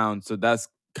a clown, so that's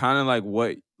kind of like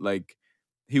what like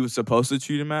he was supposed to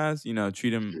treat him as,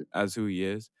 treat him as who he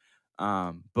is.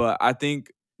 But I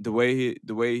think the way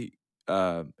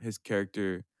his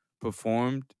character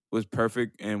performed was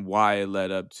perfect, and why it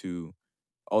led up to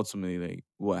ultimately like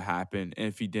what happened.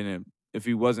 And if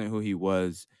he wasn't who he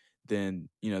was, then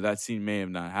that scene may have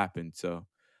not happened. So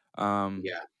I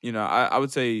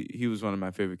would say he was one of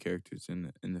my favorite characters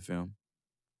in the film.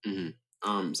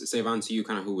 So Savon, to you,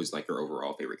 kind of who was like your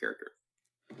overall favorite character?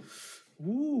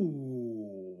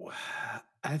 Ooh,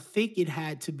 I think it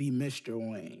had to be Mr.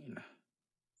 Wayne.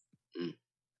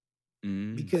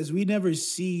 Because we never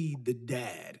see the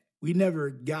dad. We never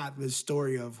got the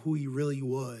story of who he really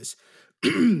was.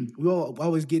 We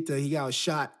always get he got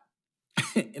shot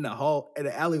in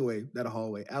alleyway.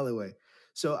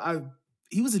 So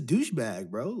he was a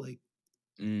douchebag, bro. Like,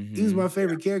 he was my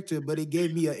favorite character, but it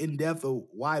gave me an in-depth of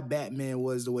why Batman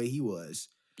was the way he was.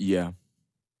 Yeah.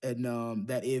 And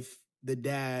that if the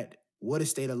dad would have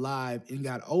stayed alive and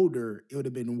got older, it would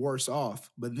have been worse off.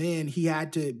 But then he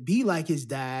had to be like his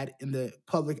dad in the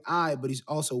public eye, but he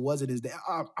also wasn't his dad.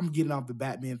 I'm getting off the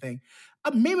Batman thing.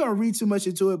 Maybe I'll read too much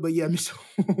into it, but yeah, Mr.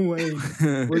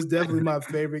 Wayne was definitely my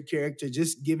favorite character,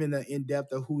 just given the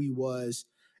in-depth of who he was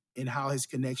and how his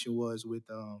connection was with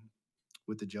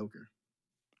the Joker.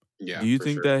 Yeah. Do you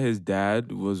think that his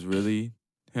dad was really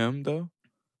him though?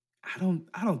 I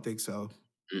don't think so.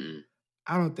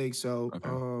 I don't think so.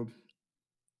 Okay.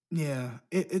 Yeah,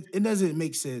 it doesn't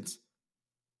make sense.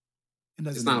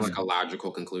 It's not like a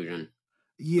logical conclusion.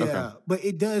 Yeah, okay. But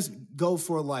it does go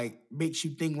for like, makes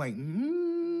you think like,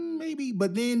 maybe.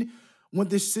 But then when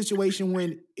this situation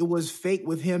when it was fake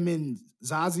with him and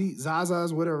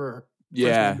Zaza's whatever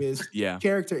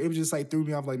character, it was just like threw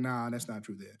me off like, nah, that's not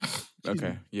true there.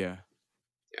 Okay, yeah.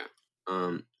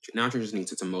 Now transitioning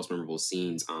to some most memorable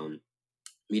scenes.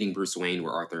 Meeting Bruce Wayne,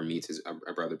 where Arthur meets his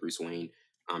brother Bruce Wayne.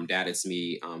 Dad, It's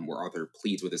Me, where Arthur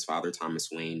pleads with his father Thomas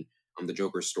Wayne. The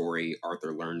Joker story,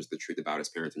 Arthur learns the truth about his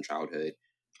parents in childhood.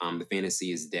 The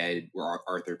Fantasy Is Dead, where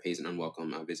Arthur pays an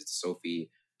unwelcome visit to Sophie.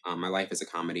 My Life is a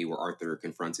Comedy, where Arthur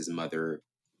confronts his mother.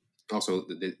 Also,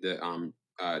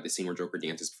 the scene where Joker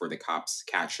dances before the cops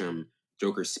catch him.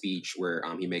 Joker's speech, where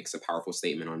he makes a powerful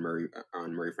statement on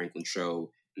Murray Franklin's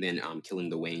show. And then Killing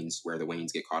the Waynes, where the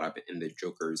Waynes get caught up in the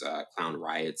Joker's clown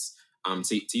riots.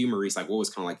 To you, Maurice, like, what was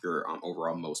kind of like your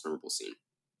overall most memorable scene?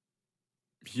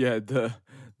 Yeah,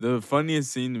 the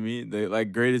funniest scene to me, the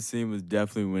like greatest scene was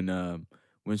definitely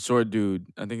when short dude,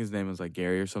 I think his name was like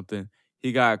Gary or something,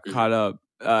 he got caught up.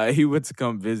 He went to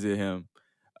come visit him,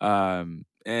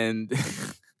 and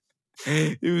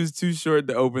he was too short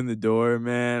to open the door,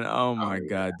 man. Oh my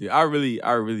god, dude! I really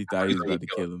thought he was about to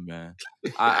kill him, man.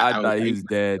 I thought he was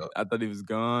dead. I thought he was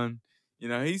gone. You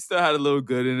know, he still had a little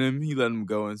good in him. He let him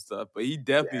go and stuff, but he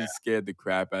definitely scared the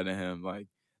crap out of him. Like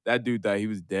that dude thought he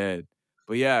was dead.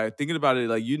 But yeah, thinking about it,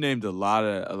 like you named a lot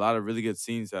of really good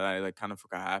scenes that I like kind of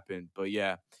forgot happened. But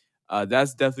yeah,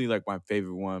 that's definitely like my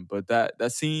favorite one. But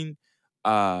that scene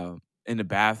in the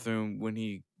bathroom when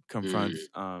he confronts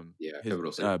his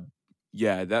pivotal scene.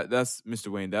 That's Mr.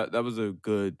 Wayne. That was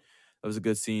a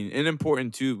good scene and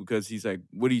important too because he's like,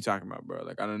 what are you talking about, bro?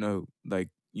 Like I don't know, like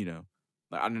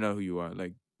like I don't know who you are.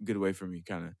 Like get away from me,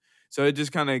 kind of. So it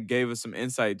just kind of gave us some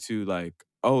insight to like,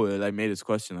 oh, it like made us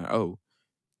question like, oh,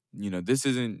 this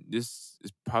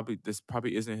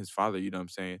probably isn't his father. You know what I'm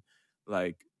saying?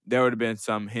 Like there would have been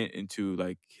some hint into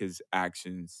like his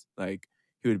actions. Like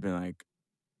he would have been like,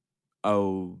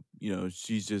 oh,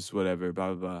 she's just whatever,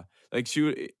 blah blah blah. Like he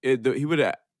would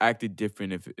have acted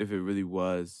different if it really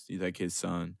was like his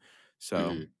son.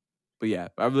 So, but yeah,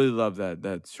 I really love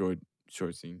that short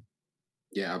scene.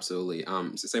 Yeah, absolutely.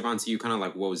 So Savon, to you, kind of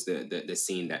like, what was the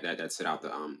scene that stood out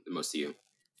the most to you?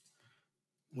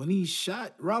 When he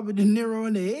shot Robert De Niro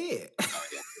in the head.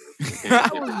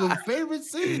 That was my favorite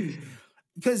scene.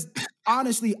 Because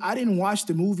honestly, I didn't watch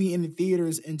the movie in the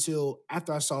theaters until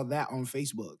after I saw that on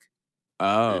Facebook.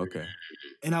 Oh, okay.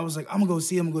 And I was like, I'm gonna go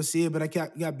see it. But I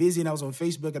got busy and I was on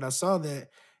Facebook and I saw that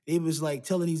it was like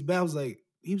telling these babs like,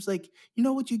 he was like, you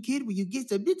know what you get when you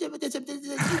get you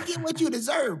get what you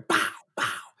deserve. Bow, bow.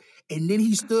 And then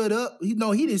he stood up. He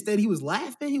didn't stay. He was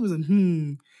laughing. He was like,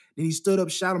 Then he stood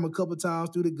up, shot him a couple times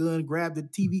through the gun, grabbed the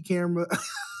TV camera.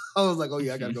 I was like, oh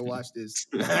yeah, I gotta go watch this.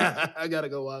 I gotta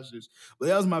go watch this. But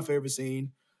that was my favorite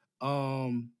scene.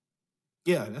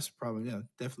 Yeah, that's probably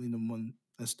definitely the one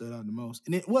that stood out the most.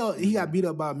 And he got beat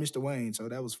up by Mr. Wayne, so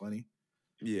that was funny.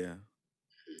 Yeah.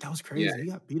 That was crazy. Yeah. He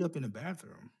got beat up in the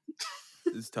bathroom.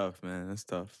 It's tough, man. That's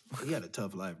tough. He had a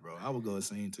tough life, bro. I would go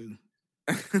insane too.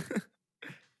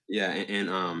 Yeah,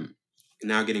 and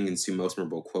now getting into most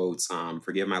memorable quotes.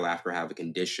 Forgive my laughter, I have a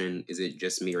condition. Is it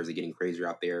just me or is it getting crazier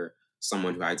out there?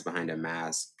 Someone who hides behind a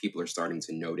mask. People are starting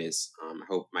to notice. I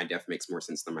hope my death makes more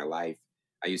sense than my life.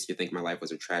 I used to think my life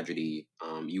was a tragedy.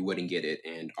 You wouldn't get it,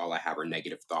 and all I have are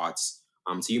negative thoughts.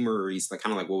 To you, Maurice, like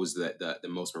kind of like what was the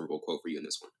most memorable quote for you in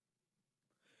this one?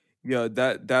 Yo,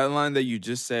 that line that you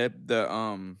just said, the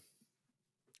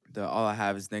all I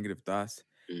have is negative thoughts.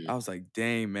 I was like,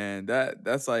 dang, man,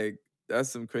 that's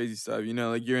some crazy stuff.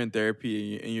 Like you're in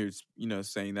therapy and you're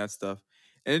saying that stuff.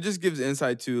 And it just gives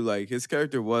insight to like his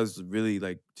character was really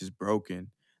like just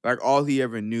broken. Like all he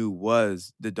ever knew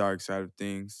was the dark side of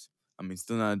things. I mean,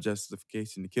 still not a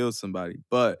justification to kill somebody,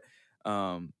 but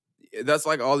that's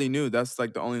like all he knew. That's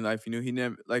like the only life he knew. He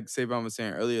never, like Savon was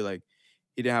saying earlier, like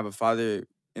he didn't have a father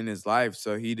in his life,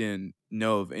 so he didn't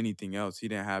know of anything else. He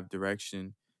didn't have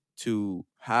direction to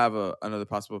have another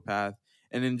possible path.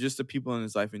 And then just the people in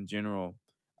his life in general,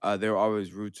 they were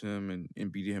always rude to him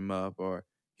and beating him up, or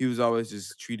he was always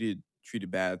just treated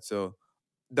bad. So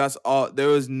that's all. There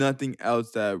was nothing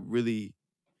else that really,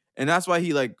 and that's why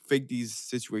he like faked these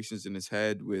situations in his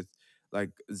head with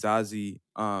like Zazie,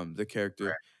 the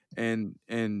character, and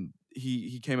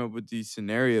he came up with these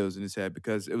scenarios in his head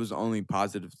because it was the only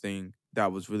positive thing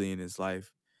that was really in his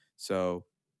life. So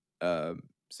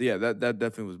yeah, that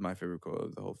definitely was my favorite quote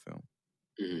of the whole film.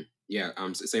 Mm-hmm. Yeah.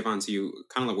 Savon, to you,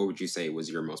 kind of like what would you say was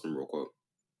your most memorable quote?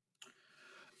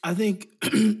 I think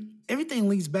everything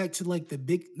leads back to like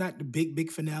not the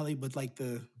big finale, but like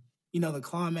the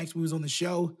climax when he was on the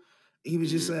show. He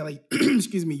was just like,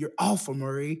 excuse me, you're awful,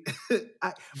 Murray.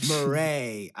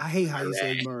 Murray. I hate how you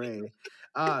say Murray.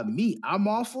 Me, I'm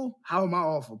awful? How am I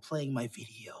awful? Playing my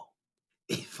video.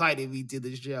 Invited me to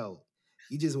the show.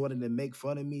 You just wanted to make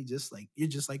fun of me, just like you're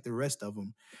just like the rest of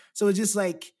them. So it's just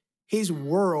like his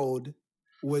world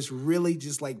was really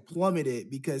just like plummeted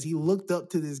because he looked up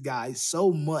to this guy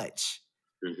so much.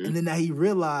 And then now he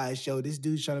realized, yo, this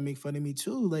dude's trying to make fun of me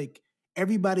too. Like,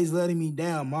 everybody's letting me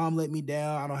down. Mom let me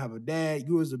down. I don't have a dad.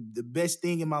 You was the best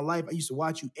thing in my life. I used to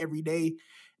watch you every day.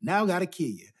 Now I gotta kill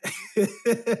you.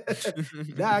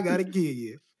 Now I gotta kill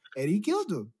you. And he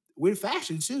killed him with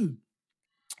fashion too.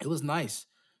 It was nice.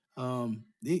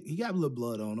 He got a little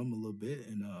blood on him a little bit.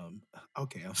 And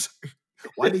okay, I'm sorry.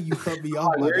 Why did you cut me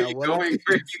off? Where are you going? Where are you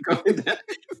going?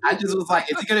 I just was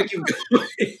like, is he gonna keep going?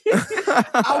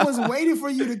 I was waiting for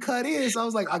you to cut in, so I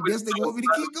was like, I guess they want me to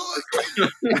keep going.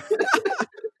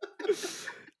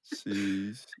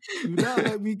 Jeez. Do not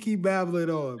let me keep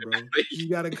babbling on, bro. You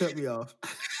gotta cut me off.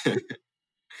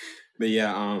 But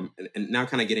yeah, and now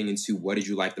kind of getting into what did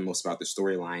you like the most about the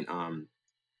storyline?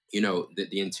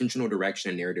 The intentional direction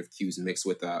and narrative cues mixed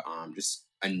with just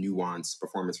a nuanced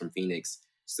performance from Phoenix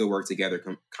still work together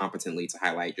competently to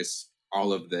highlight just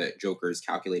all of the Joker's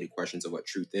calculated questions of what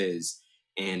truth is.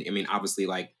 And I mean, obviously,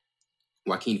 like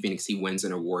Joaquin Phoenix, he wins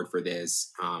an award for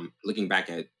this. Looking back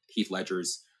at Heath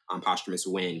Ledger's posthumous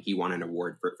win, he won an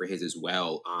award for his as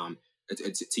well.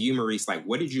 To you, Maurice, like,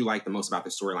 what did you like the most about the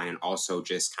storyline, and also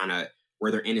just kind of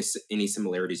were there any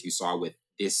similarities you saw with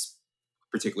this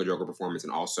particular Joker performance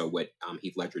and also what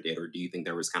Heath Ledger did, or do you think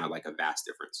there was kind of like a vast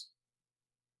difference?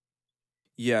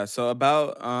 Yeah, so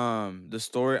about the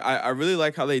story, I really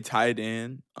like how they tied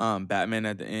in Batman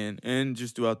at the end and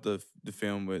just throughout the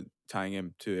film with tying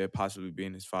him to it possibly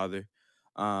being his father.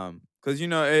 Because you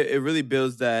know it really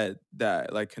builds that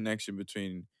like connection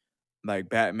between like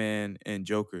Batman and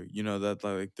Joker. You know that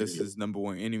like this Mhm. is number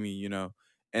one enemy. You know,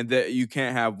 and that you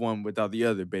can't have one without the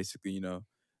other. Basically, you know,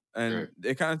 and Right.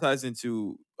 it kind of ties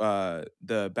into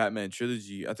the Batman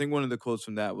trilogy. I think one of the quotes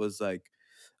from that was like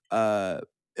uh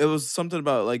it was something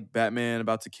about like Batman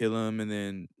about to kill him, and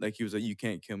then like he was like, "You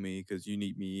can't kill me because you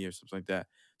need me," or something like that.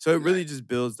 So it Right. really just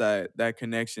builds that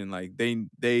connection. Like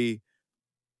they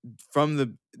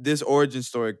from this origin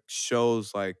story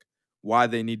shows like why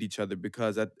they need each other,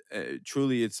 because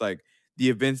truly it's like the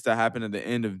events that happen at the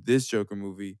end of this Joker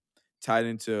movie tied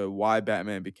into why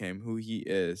Batman became who he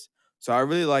is. So I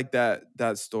really like that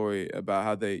story about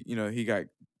how they, you know,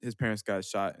 his parents got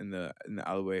shot in the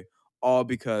alleyway, all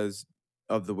because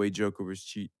of the way Joker was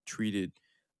treated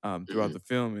throughout Mhm. the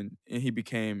film, and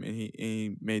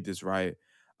he made this right.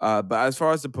 But as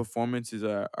far as the performances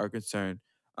are concerned,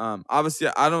 obviously,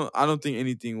 I don't think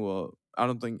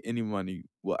anyone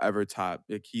will ever top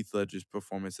Heath Ledger's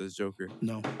performance as Joker.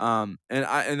 No. And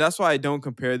that's why I don't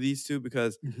compare these two,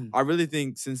 because Mhm. I really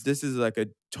think since this is like a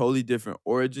totally different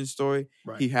origin story,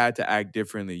 Right. he had to act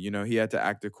differently. You know, he had to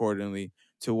act accordingly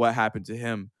to what happened to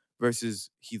him versus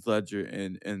Heath Ledger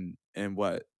and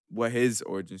what his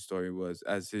origin story was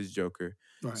as his Joker.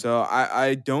 Right. So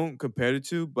I don't compare the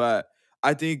two, but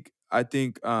I think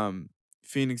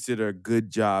Phoenix did a good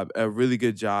job, a really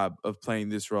good job of playing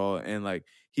this role, and like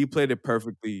he played it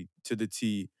perfectly to the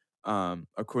T,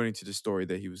 according to the story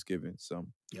that he was given. So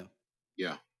Yeah.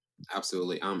 Yeah,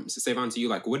 absolutely. So Savon, to you,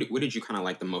 like, what did you kind of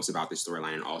like the most about this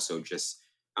storyline, and also just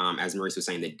as Maurice was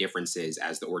saying, the differences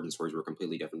as the origin stories were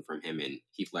completely different from him and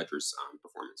Heath Ledger's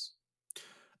performance.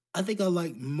 I think what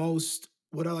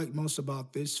I like most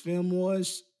about this film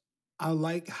was I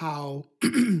like how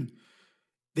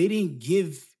they didn't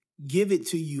give it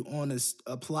to you on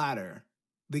a platter.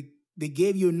 They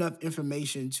gave you enough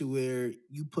information to where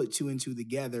you put two and two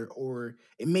together, or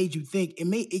it made you think.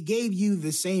 It gave you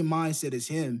the same mindset as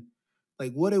him.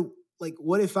 Like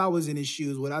what if I was in his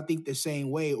shoes? Would I think the same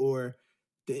way? Or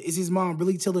is his mom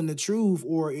really telling the truth?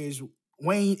 Or is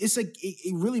Wayne? It's like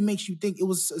it really makes you think. It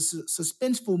was a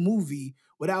suspenseful movie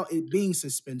without it being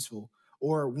suspenseful,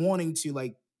 or wanting to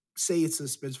like say it's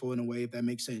suspenseful in a way, if that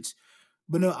makes sense.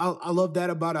 But no, I love that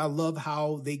about it. I love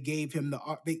how they gave him the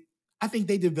art. I think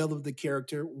they developed the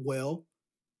character well.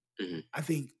 Hmm. I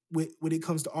think when it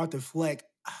comes to Arthur Fleck,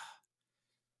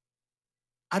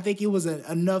 I think it was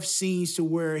enough scenes to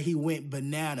where he went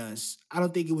bananas. I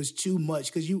don't think it was too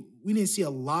much because we didn't see a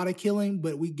lot of killing,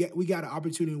 but we got an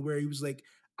opportunity where he was like,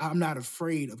 "I'm not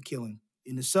afraid of killing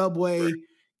in the Right. subway,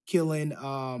 killing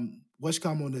what's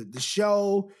come on the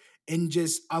show." And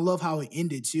just I love how it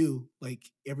ended too. Like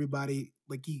everybody,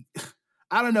 like he,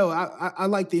 I don't know. I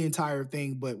like the entire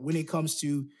thing, but when it comes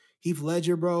to Heath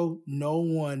Ledger, bro, no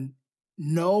one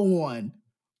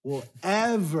will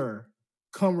ever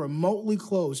come remotely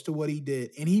close to what he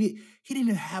did. And he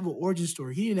didn't have an origin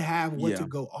story. He didn't have what to yeah,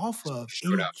 go off of,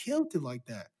 and Showed he up. killed it like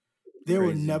that. There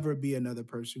will crazy. never be another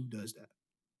person who does that.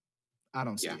 I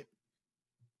don't see Yeah, it.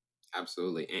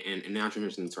 absolutely. And now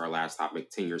transitioning to our last topic,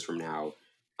 10 years from now,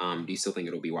 do you still think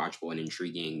it'll be watchable and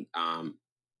intriguing?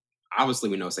 Obviously,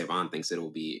 we know Savon thinks it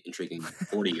will be intriguing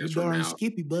 40 You years from darn now.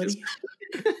 skippy, buddy.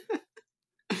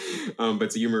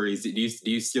 But to you, Maurice, do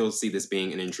you still see this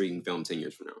being an intriguing film 10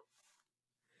 years from now?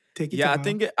 Take your Yeah, time.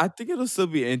 I think it'll still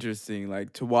be interesting,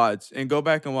 like to watch and go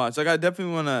back and watch. Like I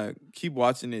definitely want to keep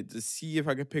watching it to see if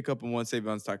I can pick up on what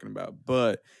Savon's talking about.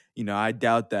 But you know, I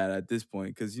doubt that at this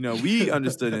point, because you know we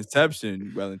understood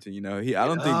Inception, Wellington. You know, I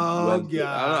don't think Oh Wellington.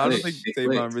 I don't Click, think gosh. it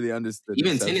Savon clicked. really understood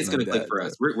Even Inception Tenet's like gonna click that. for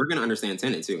So. us. We're gonna understand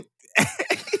Tenet too.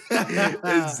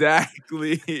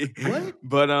 Exactly. What?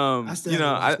 But I still you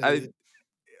know, haven't watched that I yet.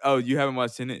 oh, you haven't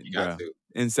watched Tenet, You got bro. to.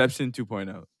 Inception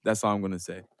 2.0. That's all I'm gonna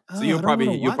say. So Oh, I don't want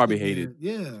to you'll watch probably it hate it. there.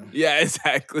 Yeah. Yeah,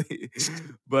 exactly.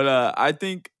 But I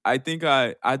think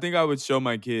I would show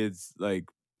my kids like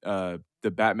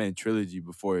the Batman trilogy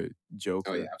before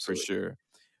Oh yeah, Joker for absolutely. sure.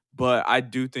 But I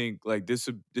do think like this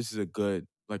is a good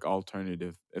like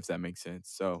alternative, if that makes sense.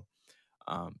 So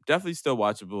Definitely still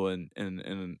watchable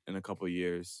in a couple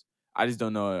years. I just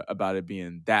don't know about it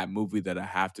being that movie that I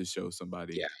have to show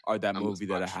somebody Yeah, or that I must movie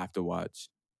that I watch. have to watch.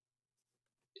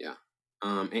 Yeah.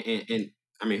 And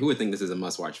I mean, who would think this is a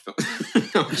must-watch film?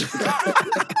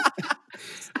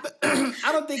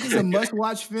 I don't think it's a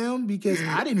must-watch film because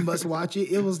I didn't must-watch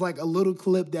it. It was like a little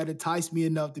clip that enticed me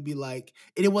enough to be like,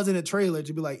 and it wasn't a trailer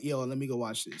to be like, yo, let me go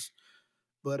watch this.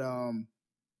 But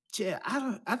yeah,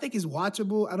 I think it's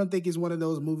watchable. I don't think it's one of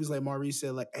those movies like Maurice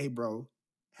said, like, hey, bro,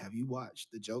 have you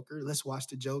watched The Joker? Let's watch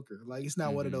The Joker. Like, it's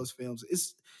not one of Mhm. those films.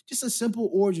 It's just a simple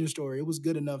origin story. It was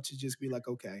good enough to just be like,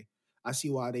 okay, I see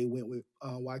why they went with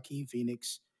Joaquin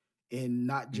Phoenix and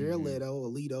not Jared Mhm. Leto, or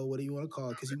Leto, whatever you want to call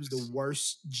it, because he was the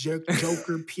worst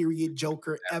Joker, period,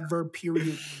 Joker ever,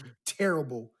 period.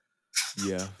 Terrible.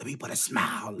 Yeah. Let me put a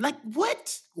smile. Like,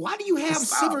 what? Why do you have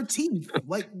Stop. silver teeth?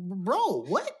 Like, bro,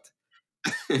 what?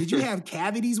 Did you have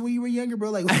cavities when you were younger, bro?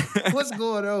 Like, what's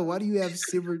going on? Why do you have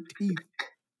silver teeth?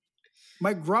 My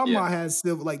Yeah. grandma has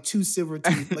silver, like 2 silver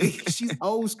teeth. Like, she's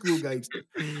old school gangster.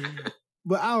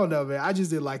 But I don't know, man. I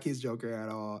just didn't like his Joker at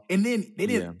all. And then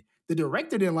Yeah. the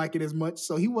director didn't like it as much,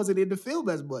 so he wasn't in the film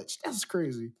as much. That's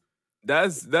crazy.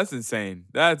 That's insane.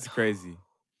 That's crazy.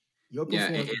 Your Yeah,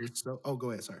 performance was so. Oh,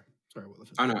 go ahead. Sorry, Will.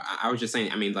 oh no, I was just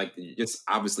saying. I mean, like, just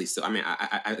obviously. Still, I mean,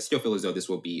 I still feel as though this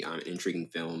will be an intriguing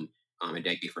film a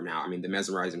decade from now. I mean, the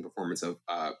mesmerizing performance of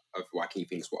Joaquin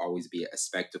Phoenix will always be a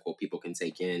spectacle people can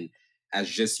take in, as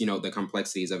just the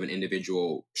complexities of an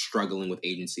individual struggling with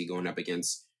agency, going up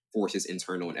against forces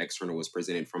internal and external, was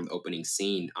presented from the opening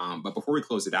scene. But before we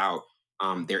close it out,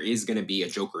 there is going to be a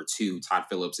Joker 2. Todd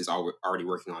Phillips is already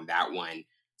working on that one.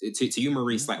 To you,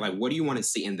 Maurice, like what do you want to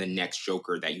see in the next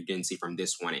Joker that you didn't see from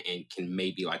this one, and can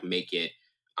maybe like make it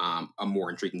a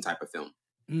more intriguing type of film?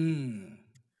 Mm,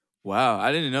 Wow,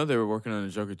 I didn't know they were working on a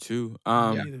Joker too. me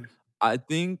Yeah. neither. I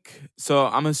think so.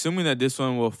 I'm assuming that this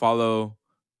one will follow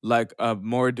like a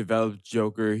more developed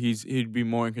Joker. He'd be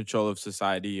more in control of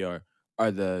society or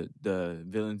the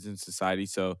villains in society.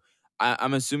 So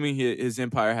I'm assuming his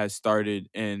empire has started,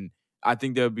 and I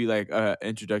think there'll be like a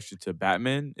introduction to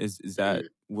Batman. Is that Mhm.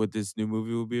 what this new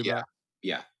movie will be Yeah. about?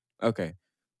 Yeah. Okay.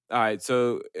 All right.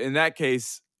 So in that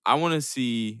case, I want to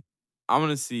see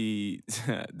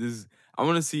this. I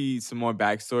want to see some more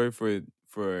backstory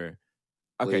for.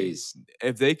 Okay, Please.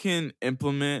 if they can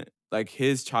implement like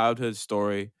his childhood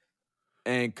story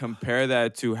and compare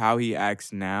that to how he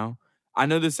acts now, I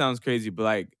know this sounds crazy, but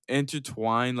like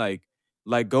intertwine, like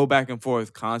go back and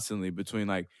forth constantly between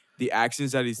like the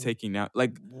actions that he's taking now.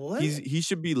 Like What? he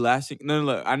should be lashing. No,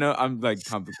 look, I know I'm like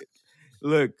complicated.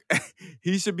 Look,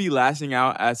 he should be lashing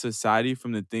out at society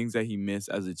from the things that he missed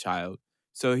as a child.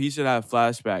 So he should have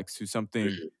flashbacks to something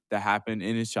Mhm. that happened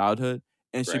in his childhood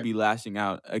and should Right. be lashing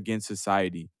out against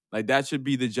society. Like that should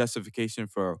be the justification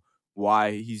for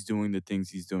why he's doing the things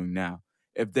he's doing now.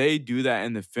 If they do that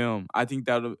in the film, I think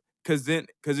that'll because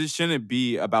it shouldn't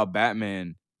be about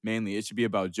Batman mainly. It should be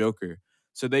about Joker.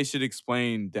 So they should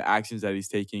explain the actions that he's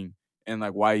taking and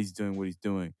like why he's doing what he's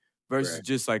doing versus Right.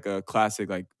 just like a classic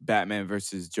like Batman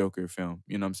versus Joker film.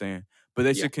 You know what I'm saying? But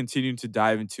they Yeah. should continue to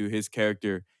dive into his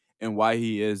character and why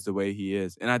he is the way he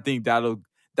is. And I think that'll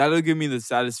give me the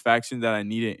satisfaction that I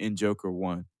needed in Joker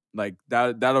 1. Like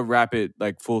that'll wrap it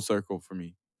like full circle for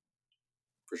me.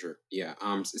 For sure. Yeah.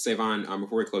 Savon,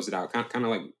 before we close it out, kind of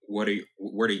like what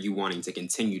are you wanting to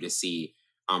continue to see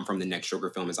from the next Joker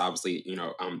film? Is obviously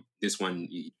this one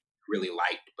you really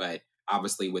liked, but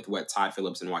obviously with what Todd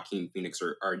Phillips and Joaquin Phoenix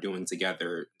are doing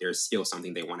together, there's still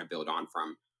something they want to build on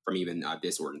from even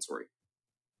this origin story.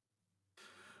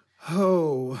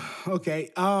 Oh,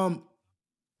 okay.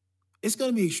 It's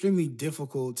going to be extremely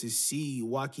difficult to see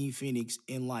Joaquin Phoenix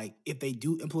in like if they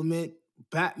do implement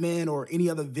Batman or any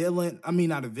other villain. I mean,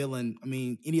 not a villain. I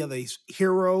mean, any other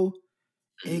hero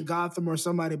in Mhm. Gotham or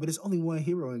somebody. But it's only one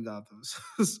hero in Gotham,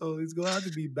 so it's going to have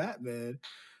to be Batman.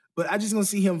 But I just gonna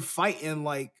see him fighting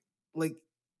like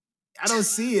I don't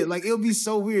see it. Like it'll be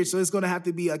so weird. So it's gonna have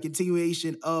to be a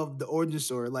continuation of the origin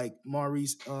story, like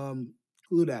Maurice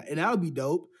include that. And that would be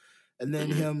dope. And then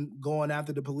Mhm. him going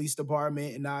after the police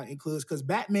department and not includes because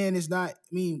Batman is not, I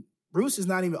mean, Bruce is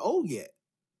not even old yet.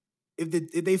 If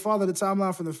they follow the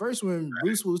timeline from the first one,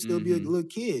 Bruce will still be a Mhm. little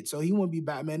kid. So he won't be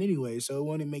Batman anyway. So it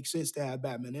wouldn't make sense to have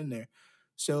Batman in there.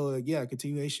 So yeah,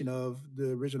 continuation of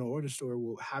the original origin story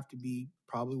will have to be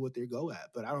probably what they go at.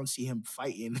 But I don't see him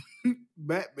fighting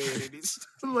Batman and it's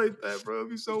like that, bro. It'd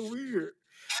be so weird.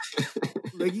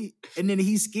 Like and then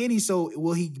he's skinny, so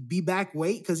will he be back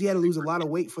weight? Because he had to lose a lot of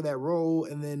weight for that role.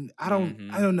 And then I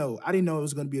Mhm. don't know. I didn't know it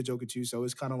was gonna be a Joker 2, so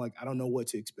it's kind of like I don't know what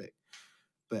to expect.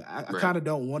 But I Right. kind of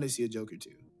don't want to see a Joker 2.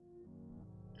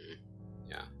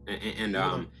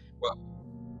 Well,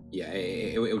 yeah,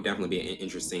 it would definitely be an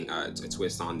interesting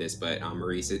twist on this. But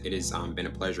Maurice, it has been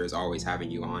a pleasure as always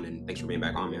having you on, and thanks for being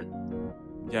back on, man.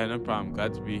 Yeah, no problem.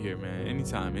 Glad to be here, man.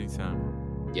 Anytime.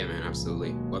 Yeah, man,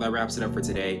 absolutely. Well, that wraps it up for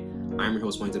today. I'm your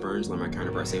host, Wayne Burns, along with my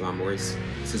counterpart, Savon Morris.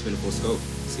 This has been Full Scope.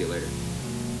 See you later.